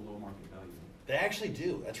below market value. They actually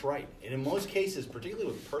do, that's right. And in most cases, particularly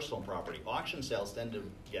with personal property, auction sales tend to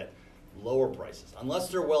get lower prices, unless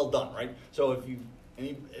they're well done, right? So if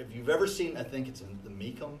you've ever seen, I think it's in the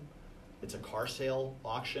Mecum, it's a car sale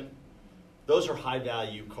auction. Those are high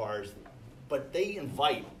value cars, but they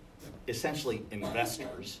invite essentially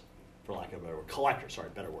investors, for lack of a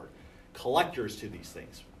better word, collectors to these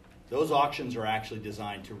things. Those auctions are actually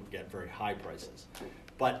designed to get very high prices.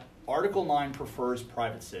 But Article 9 prefers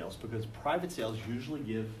private sales because private sales usually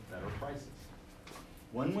give better prices.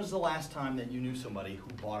 When was the last time that you knew somebody who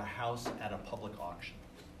bought a house at a public auction?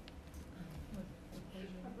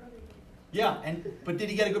 Yeah, but did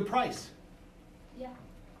he get a good price? Yeah.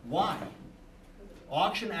 Why?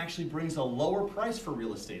 Auction actually brings a lower price for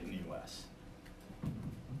real estate in the U.S.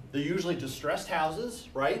 They're usually distressed houses,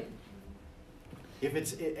 right? If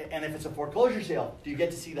it's a foreclosure sale, do you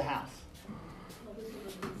get to see the house?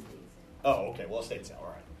 Oh, okay. Well, estate sale,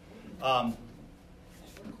 all right.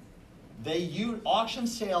 They use auction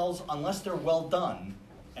sales, unless they're well done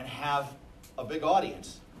and have a big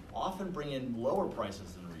audience, often bring in lower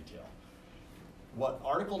prices than retail. What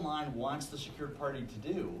Article 9 wants the secured party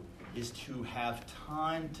to do is to have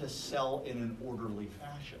time to sell in an orderly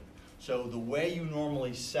fashion. So the way you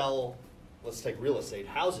normally sell, let's take real estate,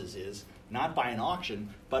 houses is not by an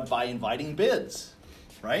auction, but by inviting bids,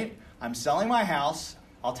 right? I'm selling my house.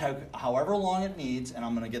 I'll take however long it needs, and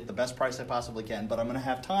I'm going to get the best price I possibly can, but I'm going to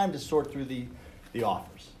have time to sort through the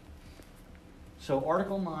offers. So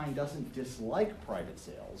Article 9 doesn't dislike private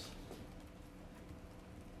sales.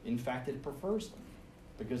 In fact, it prefers them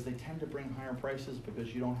because they tend to bring higher prices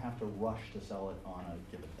because you don't have to rush to sell it on a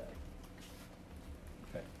given day.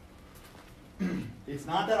 Okay. It's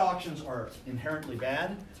not that auctions are inherently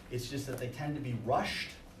bad. It's just that they tend to be rushed.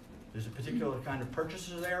 There's a particular kind of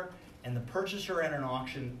purchaser there, and the purchaser at an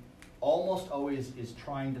auction almost always is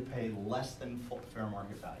trying to pay less than fair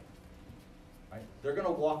market value. Right? They're going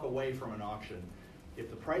to walk away from an auction. If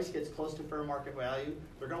the price gets close to fair market value,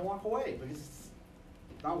 they're going to walk away because it's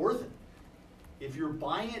not worth it. If you're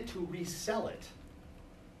buying it to resell it,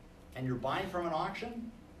 and you're buying from an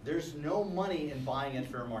auction, there's no money in buying at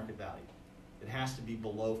fair market value. It has to be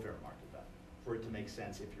below fair market value for it to make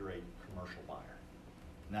sense if you're a commercial buyer.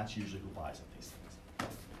 And that's usually who buys at these things.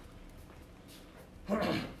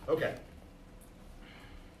 Okay.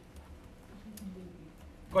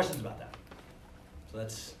 Questions about that? So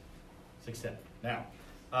that's 610. Now,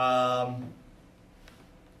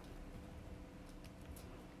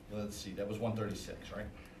 let's see, that was 136, right?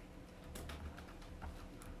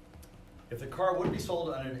 If the car would be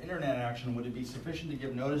sold on an internet auction, would it be sufficient to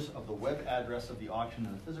give notice of the web address of the auction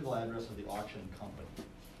and the physical address of the auction company?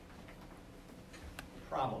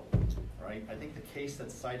 Probably, right? I think the case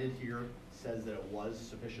that's cited here says that it was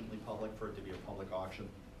sufficiently public for it to be a public auction.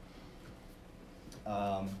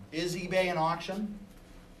 Is eBay an auction?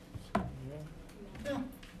 Yeah,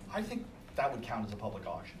 I think that would count as a public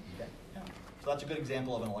auction. eBay. Yeah. So that's a good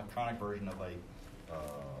example of an electronic version of a.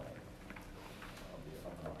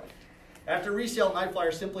 After resale,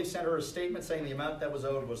 Nightflyer simply sent her a statement saying the amount that was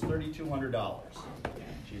owed was $3,200.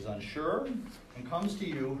 She's unsure and comes to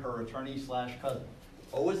you, her attorney/cousin.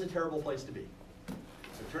 Always a terrible place to be.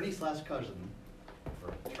 Attorney/cousin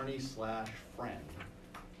or attorney/friend.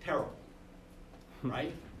 Terrible,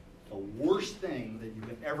 right? The worst thing that you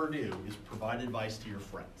can ever do is provide advice to your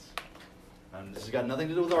friends. And this has got nothing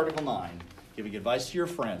to do with Article 9. Giving advice to your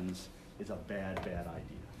friends is a bad, bad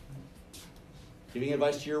idea. Giving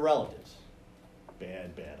advice to your relatives,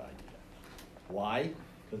 bad, bad idea. Why?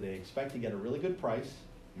 Because they expect to get a really good price,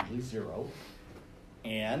 usually zero,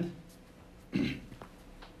 and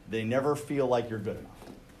they never feel like you're good enough.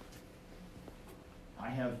 I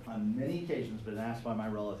have on many occasions been asked by my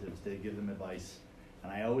relatives to give them advice,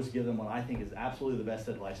 and I always give them what I think is absolutely the best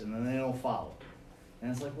advice, and then they don't follow.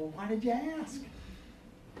 And it's like, well, why did you ask?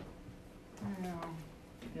 Well,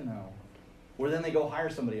 you know. Or then they go hire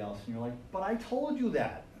somebody else, and you're like, but I told you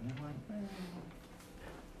that. And they're like, well.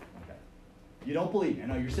 Okay. You don't believe me. I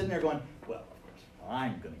know you're sitting there going, well, of course,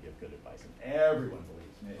 I'm going to give good advice, and everyone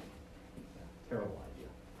believes me. Terrible idea.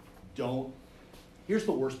 Don't. Here's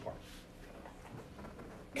the worst part.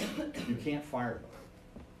 You can't fire them.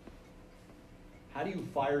 How do you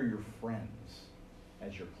fire your friends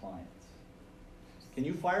as your clients? Can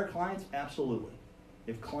you fire clients? Absolutely.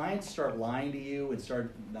 If clients start lying to you and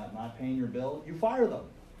start not paying your bill, you fire them.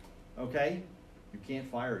 Okay? You can't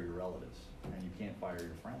fire your relatives, and you can't fire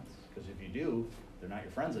your friends. Because if you do, they're not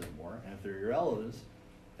your friends anymore. And if they're your relatives,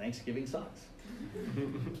 Thanksgiving sucks.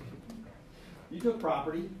 You took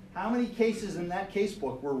property. How many cases in that case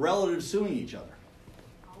book were relatives suing each other?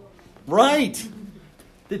 Right.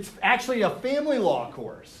 It's actually a family law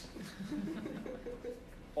course.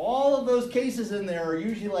 All of those cases in there are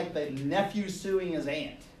usually like the nephew suing his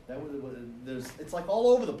aunt. It's like all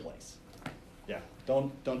over the place. Yeah,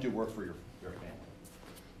 don't do work for your family.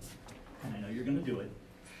 And I know you're going to do it,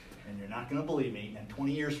 and you're not going to believe me, and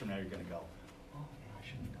 20 years from now you're going to go, oh, yeah, I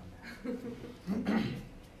shouldn't have done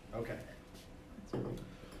that. Okay.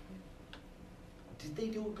 Did they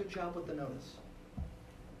do a good job with the notice?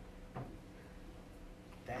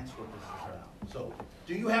 That's what this is about. So,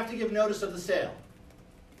 do you have to give notice of the sale?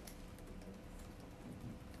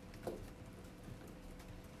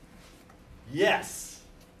 Yes.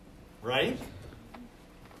 Right?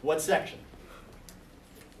 What section?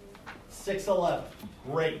 611.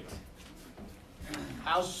 Great.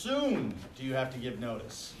 How soon do you have to give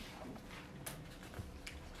notice?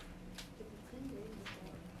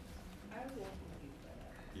 I was a little confused by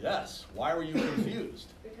that. Yes. Why were you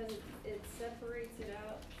confused? Because it separates it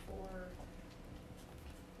out for,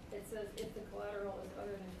 it says if the collateral is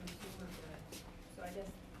other than consumer goods. So I guess,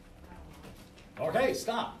 I don't know. Okay,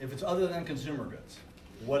 stop. If it's other than consumer goods.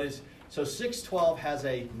 So 612 has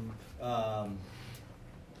a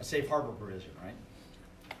safe harbor provision, right?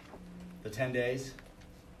 The 10 days.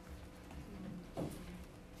 Or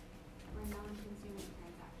non-consumer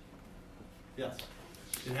transaction. Yes.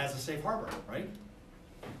 It has a safe harbor, right?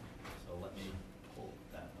 So let me pull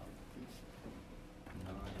that up.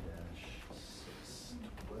 9-612.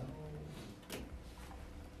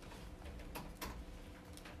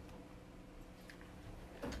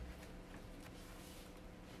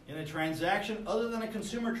 In a transaction other than a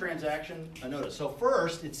consumer transaction, a notice. So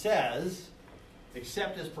first it says,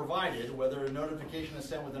 except as provided, whether a notification is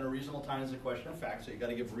sent within a reasonable time is a question of fact. So you've got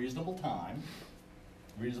to give reasonable time,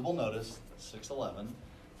 reasonable notice, 611.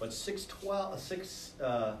 But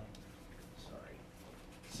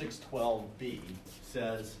 612B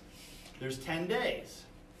says there's 10 days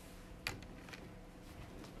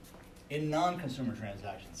in non-consumer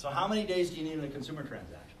transactions. So how many days do you need in a consumer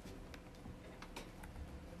transaction?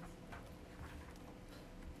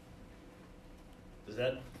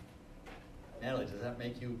 Natalie, does that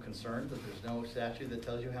make you concerned that there's no statute that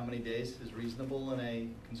tells you how many days is reasonable in a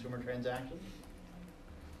consumer transaction?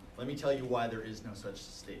 Let me tell you why there is no such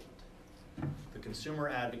statement. The consumer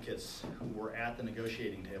advocates who were at the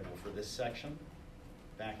negotiating table for this section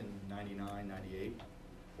back in 99, 98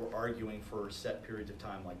 were arguing for set periods of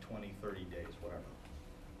time like 20, 30 days, whatever.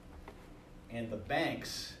 And the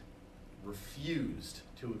banks refused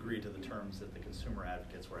to agree to the terms that the consumer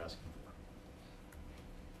advocates were asking for.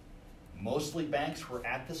 Mostly banks were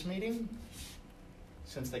at this meeting.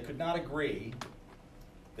 Since they could not agree,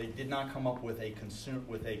 they did not come up with a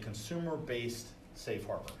consumer-based safe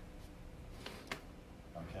harbor.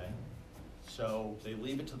 Okay? So they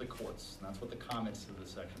leave it to the courts. And that's what the comments to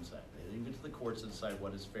this section say. They leave it to the courts to decide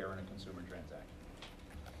what is fair in a consumer transaction.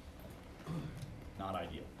 Not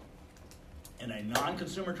ideal. In a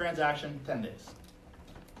non-consumer transaction, 10 days.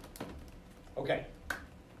 Okay.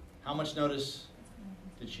 How much notice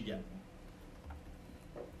did she get?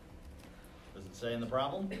 Does it say in the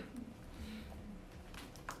problem?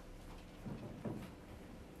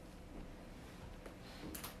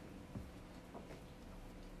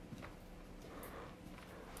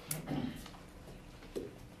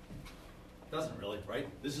 Doesn't really, right?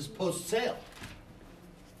 right? This is post-sale.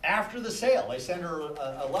 After the sale, they send her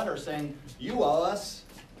a letter saying, you owe us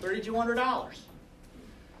 $3,200.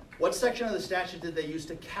 What section of the statute did they use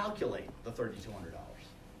to calculate the $3,200?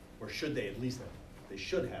 Or should they, at least they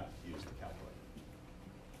should have used to calculate?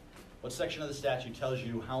 What section of the statute tells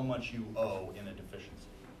you how much you owe in a deficiency?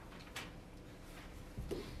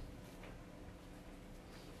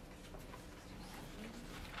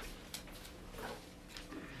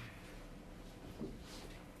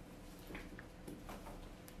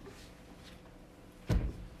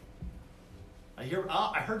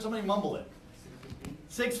 I heard somebody mumble it.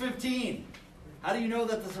 615. How do you know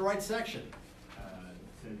that that's the right section?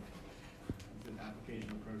 It's an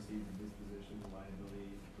application of proceeds and disposition of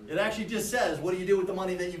liability. It actually just says, what do you do with the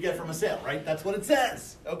money that you get from a sale, right? That's what it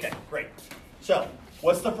says. Okay, great. So,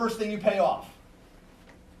 what's the first thing you pay off?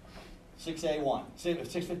 6A1,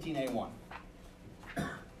 615A1.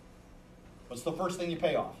 What's the first thing you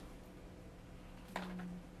pay off?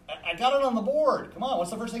 I got it on the board. Come on,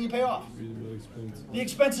 what's the first thing you pay off? The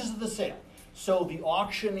expenses of the sale. So the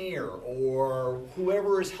auctioneer or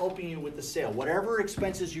whoever is helping you with the sale, whatever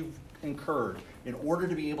expenses you've incurred in order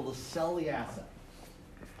to be able to sell the asset,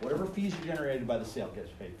 whatever fees are generated by the sale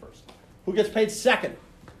gets paid first. Who gets paid second?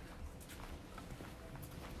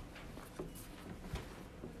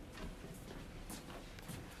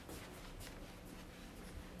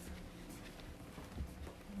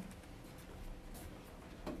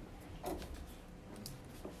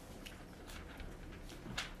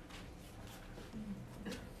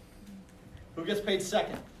 Who gets paid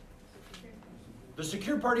second? The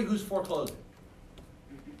secured party who's foreclosing.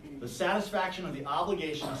 The satisfaction of the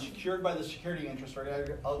obligations secured by the security interest or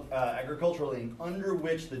agricultural lien under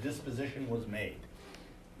which the disposition was made.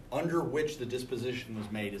 Under which the disposition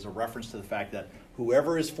was made is a reference to the fact that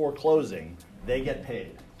whoever is foreclosing, they get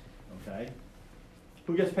paid. Okay?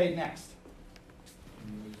 Who gets paid next?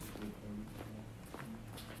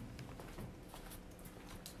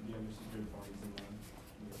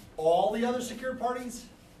 All the other secured parties?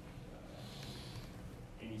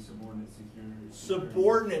 Any subordinate secured.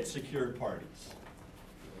 Subordinate secured parties.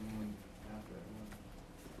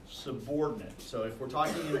 Subordinate. So if we're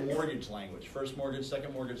talking in mortgage language, first mortgage,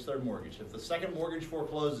 second mortgage, third mortgage. If the second mortgage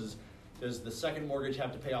forecloses, does the second mortgage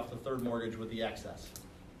have to pay off the third mortgage with the excess?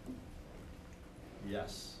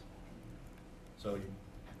 Yes. So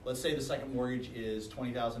let's say the second mortgage is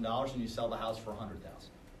 $20,000 and you sell the house for $100,000.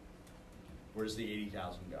 Where does the $80,000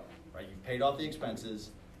 go? Right? You've paid off the expenses.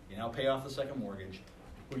 You now pay off the second mortgage.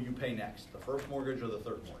 Who do you pay next? The first mortgage or the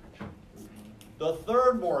third mortgage? The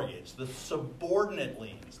third mortgage, the subordinate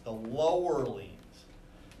liens, the lower liens.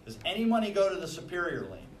 Does any money go to the superior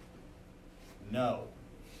lien? No.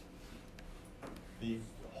 The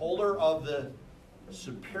holder of the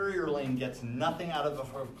superior lien gets nothing out of the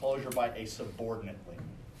foreclosure by a subordinate lien.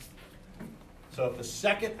 So if the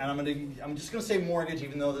second, and I'm just going to say mortgage,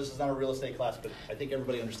 even though this is not a real estate class, but I think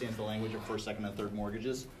everybody understands the language of first, second, and third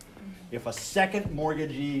mortgages. If a second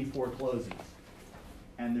mortgagee forecloses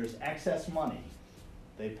and there's excess money,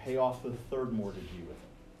 they pay off the third mortgagee with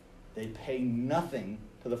it. They pay nothing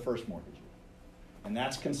to the first mortgagee. And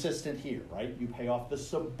that's consistent here, right? You pay off the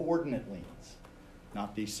subordinate liens,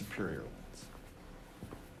 not the superior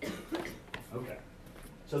liens. Okay.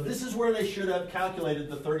 So this is where they should have calculated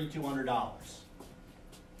the $3,200.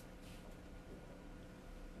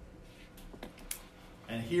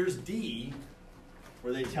 And here's D,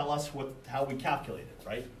 where they tell us how we calculate it,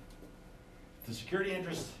 right? The security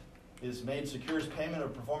interest is made secures payment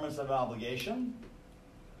of performance of an obligation.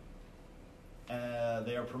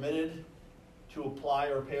 They are permitted to apply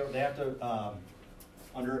or pay, they have to,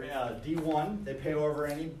 under D1, they pay over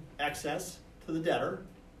any excess to the debtor,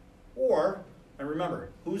 or, and remember,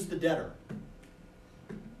 who's the debtor?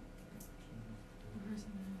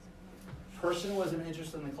 Person who has an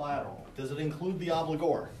interest in the collateral. Does it include the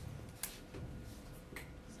obligor?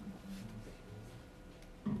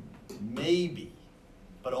 Maybe,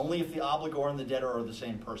 but only if the obligor and the debtor are the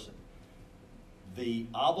same person. The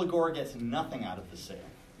obligor gets nothing out of the sale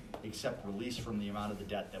except release from the amount of the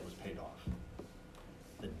debt that was paid off.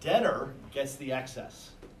 The debtor gets the excess,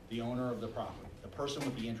 the owner of the property. The person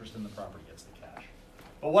with the interest in the property gets the cash.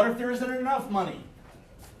 But what if there isn't enough money?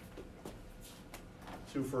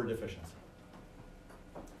 Sue for a deficiency.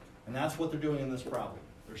 And that's what they're doing in this problem.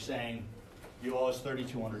 They're saying, you owe us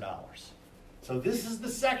 $3,200. So this is the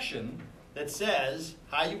section that says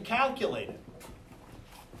how you calculate it.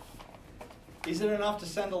 Is it enough to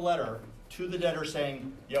send a letter to the debtor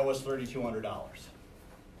saying, you owe us $3,200?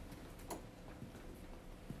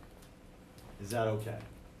 Is that okay?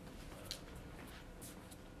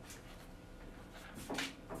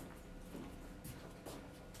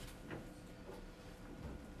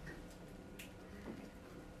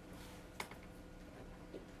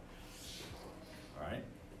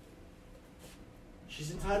 She's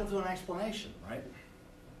entitled to an explanation, right?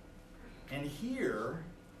 And here,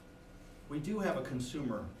 we do have a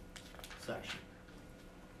consumer section.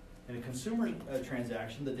 In a consumer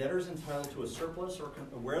transaction, the debtor is entitled to a surplus or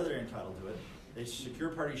where they're entitled to it. The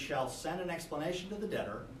secured party shall send an explanation to the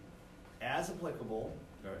debtor as applicable,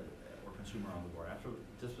 or consumer obligor, after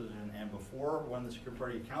disposition and before when the secured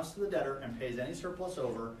party accounts to the debtor and pays any surplus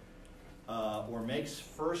over, or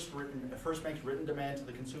first makes written demand to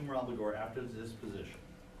the consumer obligor after the disposition.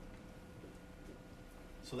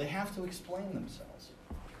 So they have to explain themselves.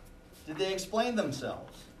 Did they explain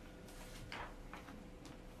themselves?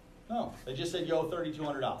 No, they just said, yo,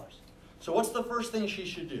 $3,200. So what's the first thing she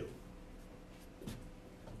should do?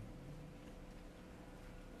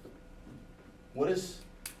 What does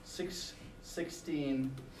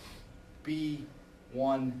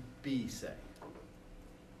 616B1B say?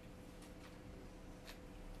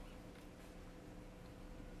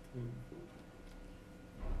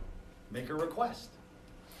 Make a request.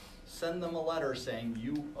 Send them a letter saying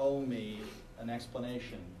you owe me an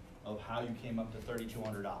explanation of how you came up to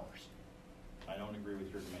 $3,200. I don't agree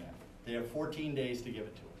with your demand. They have 14 days to give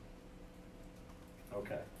it to her.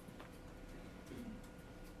 Okay.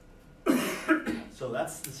 So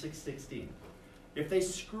that's the 616. If they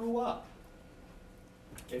screw up,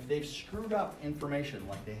 if they've screwed up information,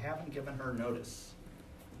 like they haven't given her notice,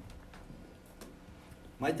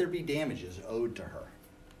 might there be damages owed to her?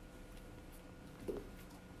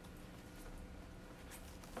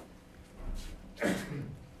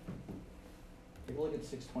 Take a look at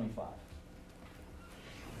 625.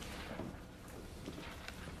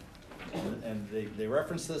 And they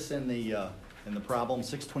reference this in the problem,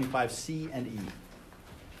 625C and E.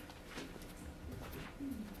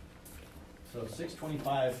 So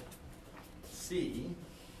 625C,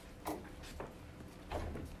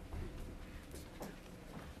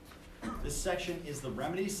 this section is the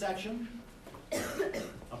remedies section.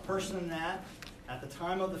 A person in that, at the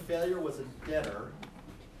time of the failure, was a debtor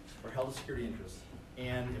or held a security interest.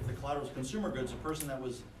 And if the collateral was consumer goods, a person that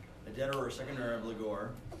was a debtor or a secondary obligor,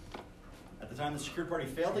 at the time the secured party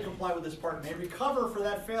failed to comply with this part, may recover for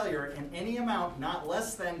that failure in any amount not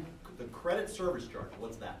less than the credit service charge.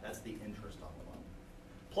 What's that? That's the interest on the loan.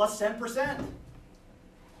 Plus 10%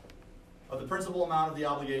 of the principal amount of the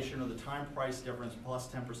obligation or the time price difference plus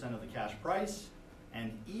 10% of the cash price.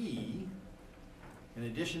 And E, in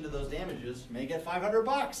addition to those damages, may get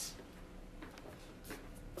 $500.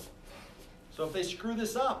 So if they screw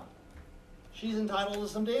this up, she's entitled to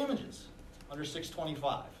some damages under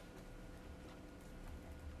 625.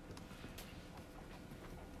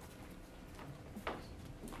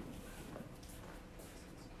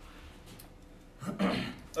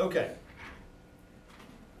 Okay.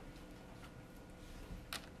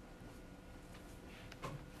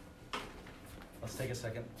 Let's take a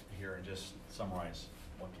second here and just summarize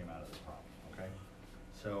what came out of this problem, okay?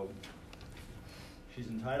 So, she's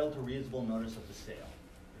entitled to reasonable notice of the sale.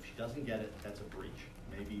 If she doesn't get it, that's a breach.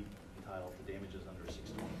 May be entitled to damages under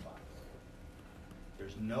 625.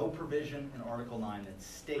 There's no provision in Article 9 that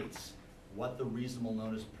states what the reasonable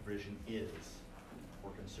notice provision is for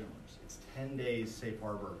consumers. It's 10 days safe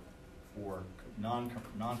harbor for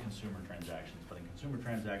non-consumer transactions, but in consumer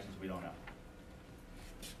transactions, we don't know.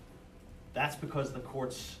 That's because the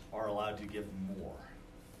courts are allowed to give more,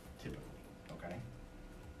 typically, okay?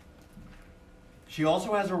 She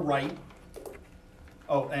also has a right,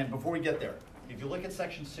 oh, and before we get there, if you look at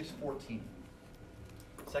section 614,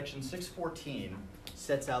 section 614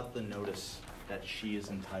 sets out the notice that she is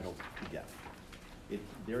entitled to get.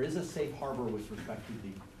 There is a safe harbor with respect to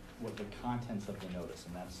the contents of the notice,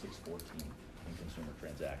 and that's 614 in consumer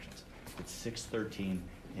transactions. It's 613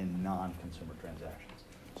 in non-consumer transactions.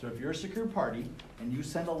 So if you're a secured party and you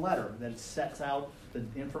send a letter that sets out the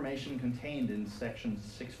information contained in section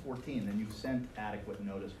 614, then you've sent adequate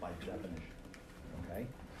notice by definition, okay?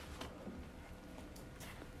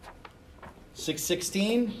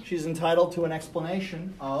 616, she's entitled to an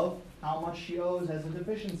explanation of how much she owes as a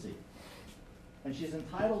deficiency. And she's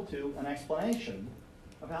entitled to an explanation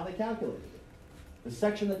of how they calculated it. The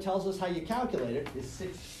section that tells us how you calculate it is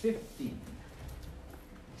 615.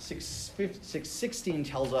 616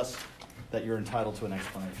 tells us that you're entitled to an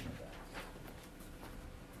explanation of that.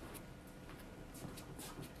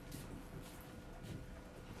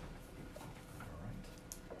 All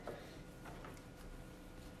right.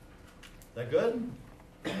 That good?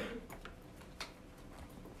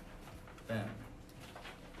 Ben.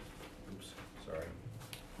 Oops, sorry.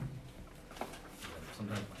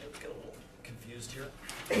 Sometimes my notes get a little confused here.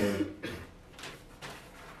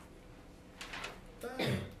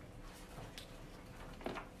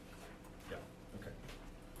 Yeah, okay.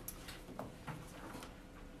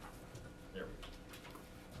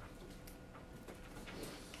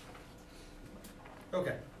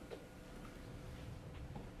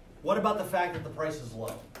 What about the fact that the price is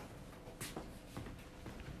low?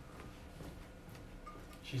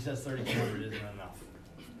 She says 3,200 isn't enough.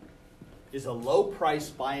 Is a low price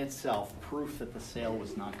by itself proof that the sale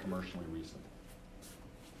was not commercially reasonable?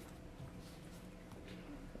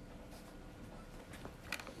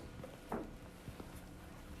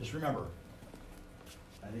 Just remember,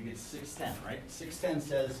 I think it's 610, right? 610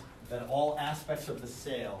 says that all aspects of the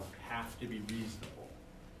sale have to be reasonable.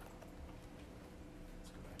 Let's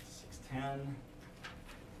go back to 610.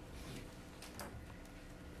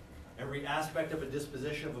 Every aspect of a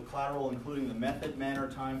disposition of a collateral, including the method,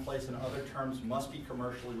 manner, time, place, and other terms, must be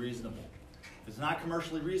commercially reasonable. If it's not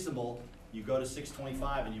commercially reasonable, you go to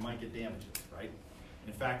 625 and you might get damages, right?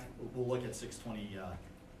 In fact, we'll look at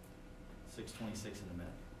 626 in a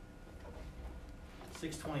minute.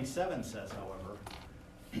 627 says, however,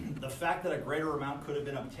 the fact that a greater amount could have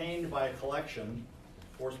been obtained by a collection,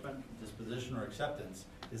 enforcement, disposition, or acceptance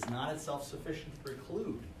is not itself sufficient to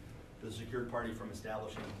preclude the secured party from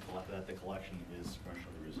establishing that the collection is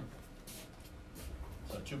commercially reasonable.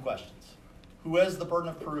 So 2 questions. Who has the burden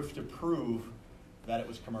of proof to prove that it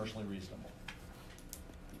was commercially reasonable?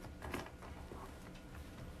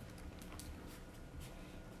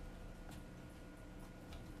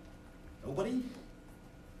 Nobody?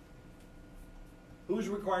 Who's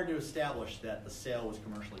required to establish that the sale was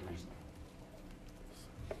commercially reasonable?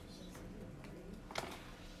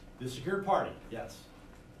 The secured party, yes.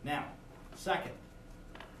 Now, second,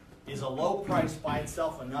 is a low price by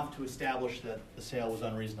itself enough to establish that the sale was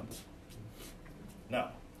unreasonable? No.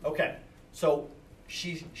 Okay, so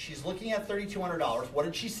she's looking at $3,200. What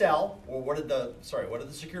did she sell? Or what did the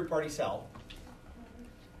secured party sell?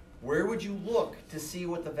 Where would you look to see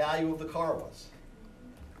what the value of the car was?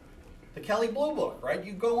 The Kelley Blue Book, right?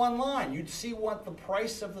 You go online, you'd see what the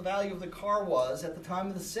price of the value of the car was at the time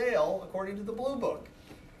of the sale according to the Blue Book.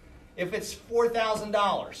 If it's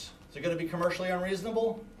 $4,000, is it going to be commercially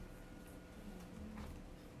unreasonable?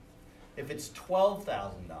 If it's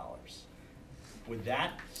 $12,000, would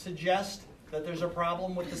that suggest that there's a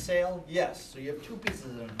problem with the sale? Yes. So you have 2 pieces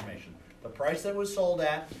of information. The price that it was sold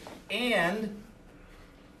at and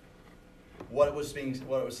what it was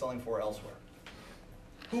selling for elsewhere.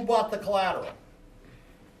 Who bought the collateral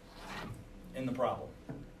in the problem?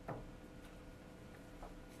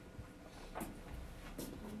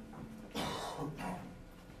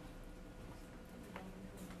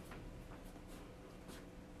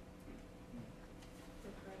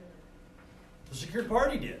 The secured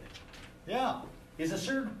party did. Yeah.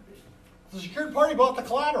 The secured party bought the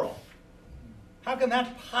collateral. How can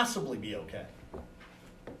that possibly be okay?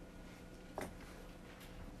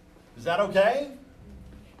 Is that okay?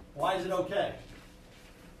 Why is it okay?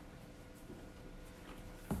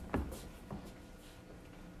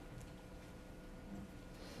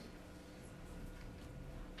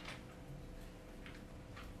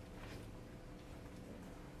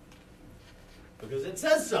 Because it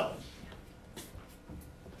says so.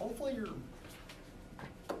 Hopefully you're,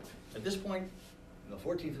 at this point, in the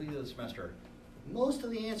 14th week of the semester, most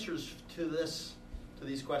of the answers to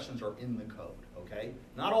these questions are in the code, okay?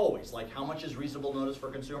 Not always, like how much is reasonable notice for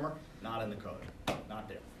consumer? Not in the code, not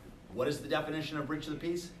there. What is the definition of breach of the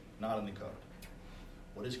peace? Not in the code.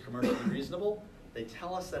 What is commercially reasonable? They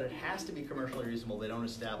tell us that it has to be commercially reasonable. They don't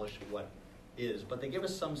establish what is, but they give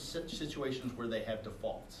us some situations where they have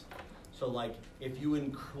defaults. So like if you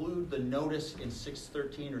include the notice in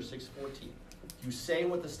 613 or 614, you say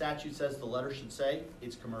what the statute says the letter should say,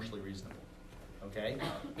 it's commercially reasonable. Okay?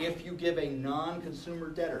 If you give a non-consumer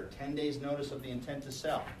debtor 10 days notice of the intent to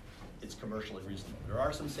sell, it's commercially reasonable. There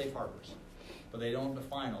are some safe harbors, but they don't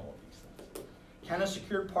define all of these things. Can a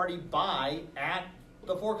secured party buy at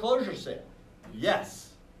the foreclosure sale?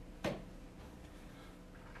 Yes.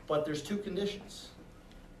 But there's 2 conditions.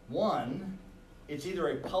 One, it's either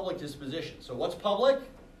a public disposition. So what's public?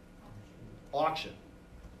 Auction.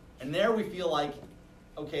 And there we feel like,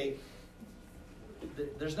 okay,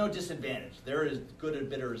 there's no disadvantage. They're as good a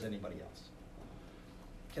bidder as anybody else.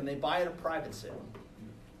 Can they buy at a private sale?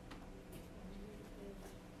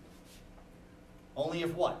 Only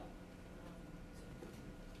if what?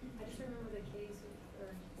 I just remember the case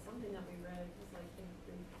or something that we read was like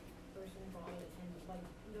the person bought it and like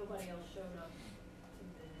nobody else showed up to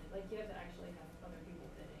bid it. Like you have to actually have other people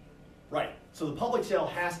bidding. Right. So the public sale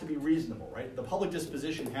has to be reasonable, right? The public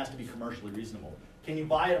disposition has to be commercially reasonable. Can you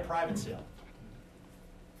buy at a private sale?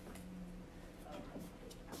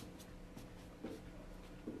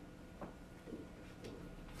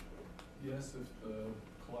 Yes, if the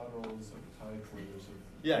collateral is of the type where there's a...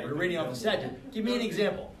 Yeah, you're reading off the statute. Give me an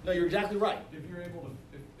example. No, you're exactly right. If you're able to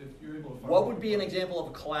What would be an example of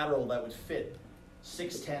a collateral that would fit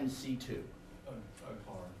 610C2? A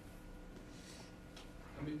car.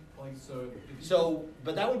 I mean, like, so. So,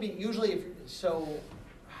 but that would be usually,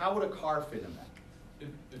 how would a car fit in that?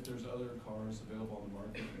 If there's other cars available on the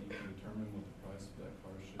market, and you can determine what the price of that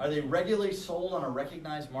car should be. Are they regularly sold on a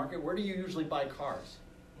recognized market? Where do you usually buy cars?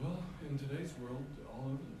 Well, in today's world, all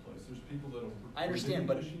over the place. There's people that are. I understand,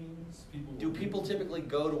 but machines, do people typically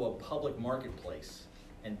go to a public marketplace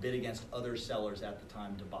and bid against other sellers at the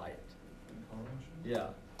time to buy it? In car auction?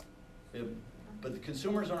 Yeah. But the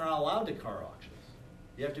consumers are not allowed to car auctions.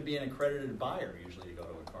 You have to be an accredited buyer usually to go to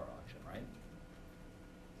a car auction, right?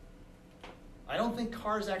 I don't think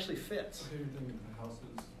cars actually fits. Okay, you're thinking of houses,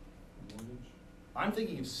 mortgage? I'm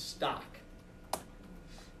thinking of stock.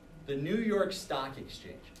 The New York Stock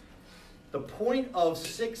Exchange. The point of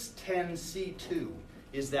 610C2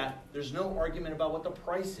 is that there's no argument about what the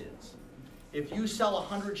price is. If you sell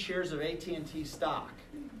 100 shares of AT&T stock,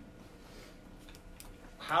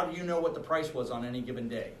 how do you know what the price was on any given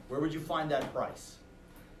day? Where would you find that price?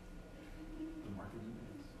 The market index.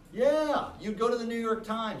 Yeah, you'd go to the New York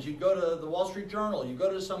Times, you'd go to the Wall Street Journal, you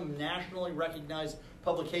go to some nationally recognized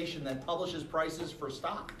publication that publishes prices for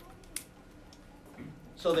stock.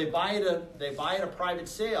 So they buy it at a private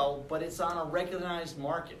sale, but it's on a recognized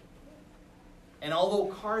market. And although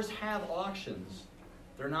cars have auctions,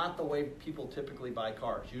 they're not the way people typically buy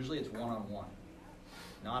cars. Usually it's one-on-one,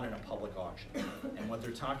 not in a public auction. And what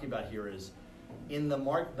they're talking about here is in the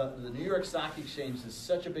New York Stock Exchange is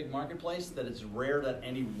such a big marketplace that it's rare that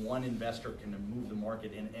any one investor can move the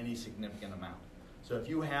market in any significant amount. So if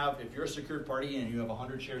you're a secured party and you have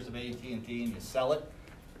 100 shares of AT&T and you sell it,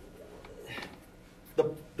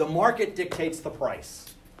 the market dictates the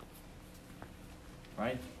price,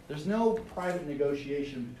 right? There's no private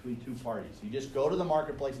negotiation between two parties. You just go to the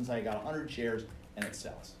marketplace and say, I got 100 shares, and it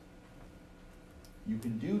sells. You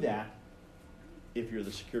can do that if you're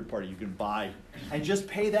the secured party. You can buy and just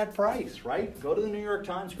pay that price, right? Go to the New York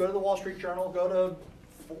Times, go to the Wall Street Journal, go to,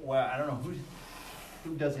 well, I don't know,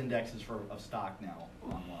 who does indexes of stock now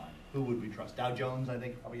online? Who would we trust? Dow Jones, I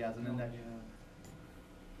think, probably has an index.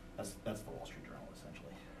 That's the Wall Street Journal, essentially.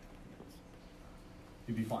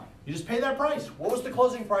 You'd be fine. You just pay that price. What was the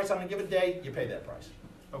closing price on a given day? You pay that price.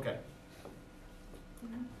 Okay.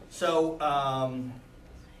 So,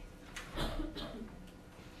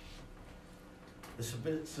 the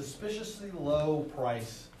suspiciously low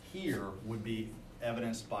price here would be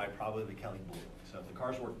evidenced by probably the Kelly Blue. So if the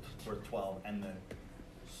car's worth 12 and the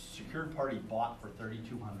secured party bought for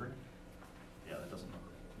 3,200, yeah, that doesn't look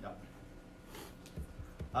right.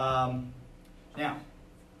 Yep. Now,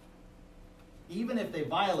 even if they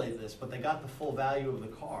violated this, but they got the full value of the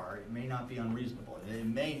car, it may not be unreasonable.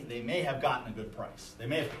 They may have gotten a good price. They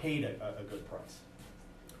may have paid a good price.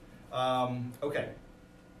 Okay.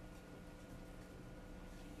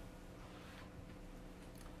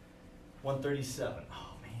 $137.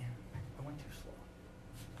 Oh man, I went too slow.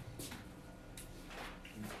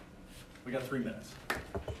 We got 3 minutes.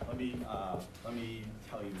 Let me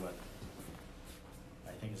tell you what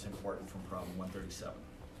I think is important from problem 137.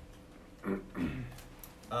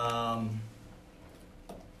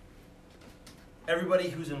 Everybody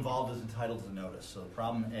who's involved is entitled to notice. So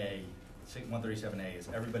problem A, 137A, is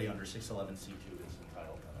everybody under 611C2 is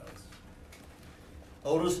entitled to notice.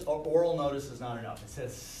 Oral notice is not enough. It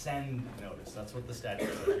says send notice. That's what the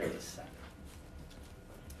statute says. You have to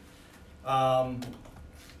send.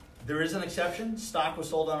 There is an exception. Stock was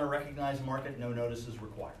sold on a recognized market. No notice is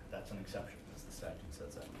required. That's an exception, as the statute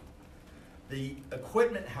says that. The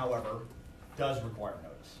equipment, however, does require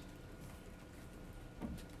notice.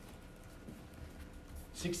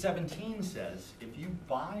 617 says if you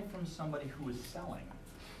buy from somebody who is selling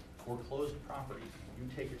foreclosed property, you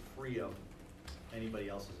take it free of anybody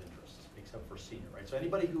else's interests, except for senior, right? So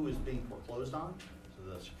anybody who is being foreclosed on, so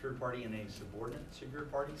the secured party and any subordinate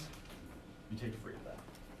secured parties, you take free of that.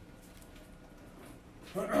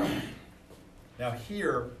 Now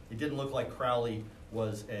here, it didn't look like Crowley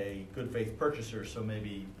was a good faith purchaser, so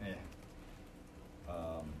maybe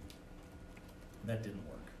that didn't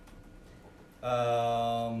work.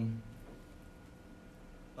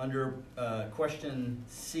 Under question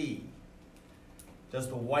C, does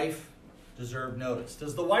the wife deserve notice?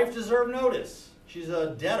 Does the wife deserve notice? She's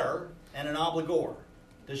a debtor and an obligor.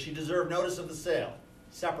 Does she deserve notice of the sale?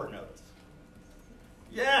 Separate notice.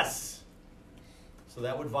 Yes! So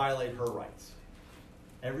that would violate her rights.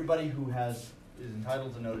 Everybody who is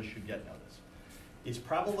entitled to notice should get notice. It's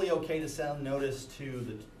probably okay to send notice to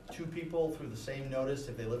the two people through the same notice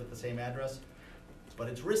if they live at the same address, but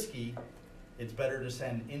it's risky. It's better to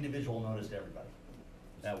send individual notice to everybody.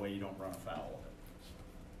 That way you don't run afoul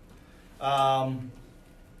of it.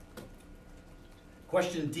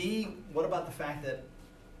 Question D, what about the fact that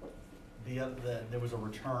there was a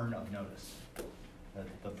return of notice? That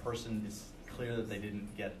the person is clear that they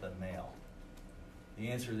didn't get the mail. The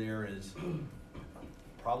answer there is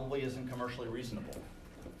probably isn't commercially reasonable.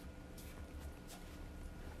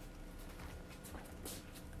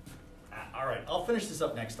 All right, I'll finish this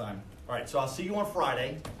up next time. All right, so I'll see you on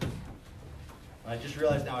Friday. I just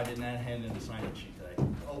realized now I didn't hand in the sign-in sheet today.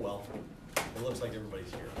 Oh well, it looks like everybody's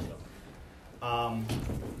here. So,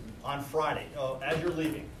 on Friday, as you're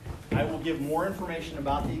leaving, I will give more information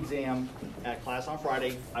about the exam at class on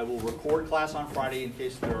Friday. I will record class on Friday in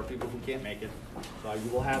case there are people who can't make it. So you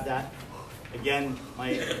will have that. Again,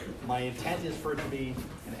 my intent is for it to be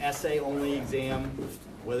an essay-only exam,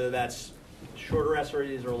 whether that's shorter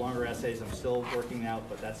essays or longer essays. I'm still working out,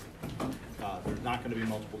 but that's there's not going to be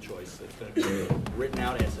multiple choice. It's going to be written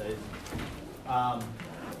out essays.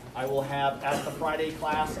 I will have, at the Friday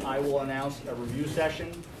class, I will announce a review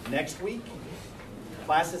session next week.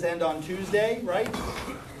 Classes end on Tuesday, right?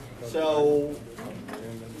 So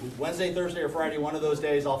Wednesday, Thursday, or Friday, one of those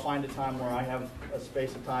days, I'll find a time where I have a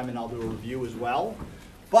space of time and I'll do a review as well.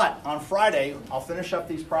 But on Friday, I'll finish up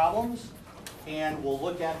these problems and we'll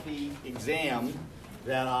look at the exam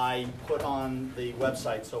that I put on the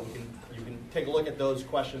website so you can take a look at those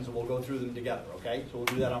questions and we'll go through them together, okay? So we'll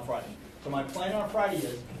do that on Friday. So my plan on Friday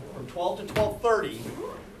is from 12 to 12:30,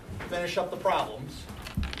 finish up the problems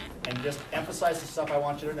and just emphasize the stuff I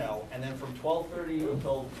want you to know. And then from 12:30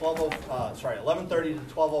 until 11:30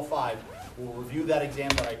 to 12:05, we'll review that exam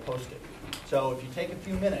that I posted. So if you take a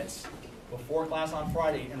few minutes before class on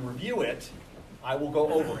Friday and review it, I will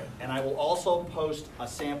go over it. And I will also post a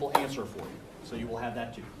sample answer for you. So you will have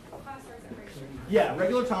that too. Class starts at regular time. Yeah,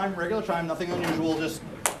 regular time, nothing unusual, just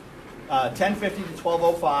 10:50 to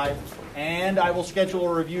 12:05. And I will schedule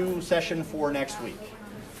a review session for next week.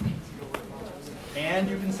 And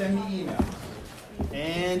you can send me emails.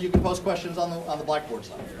 And you can post questions on the Blackboard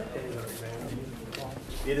side.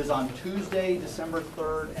 It is on Tuesday, December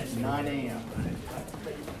 3rd at 9 a.m.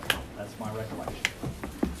 That's my recollection.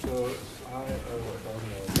 So I,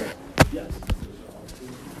 Yes.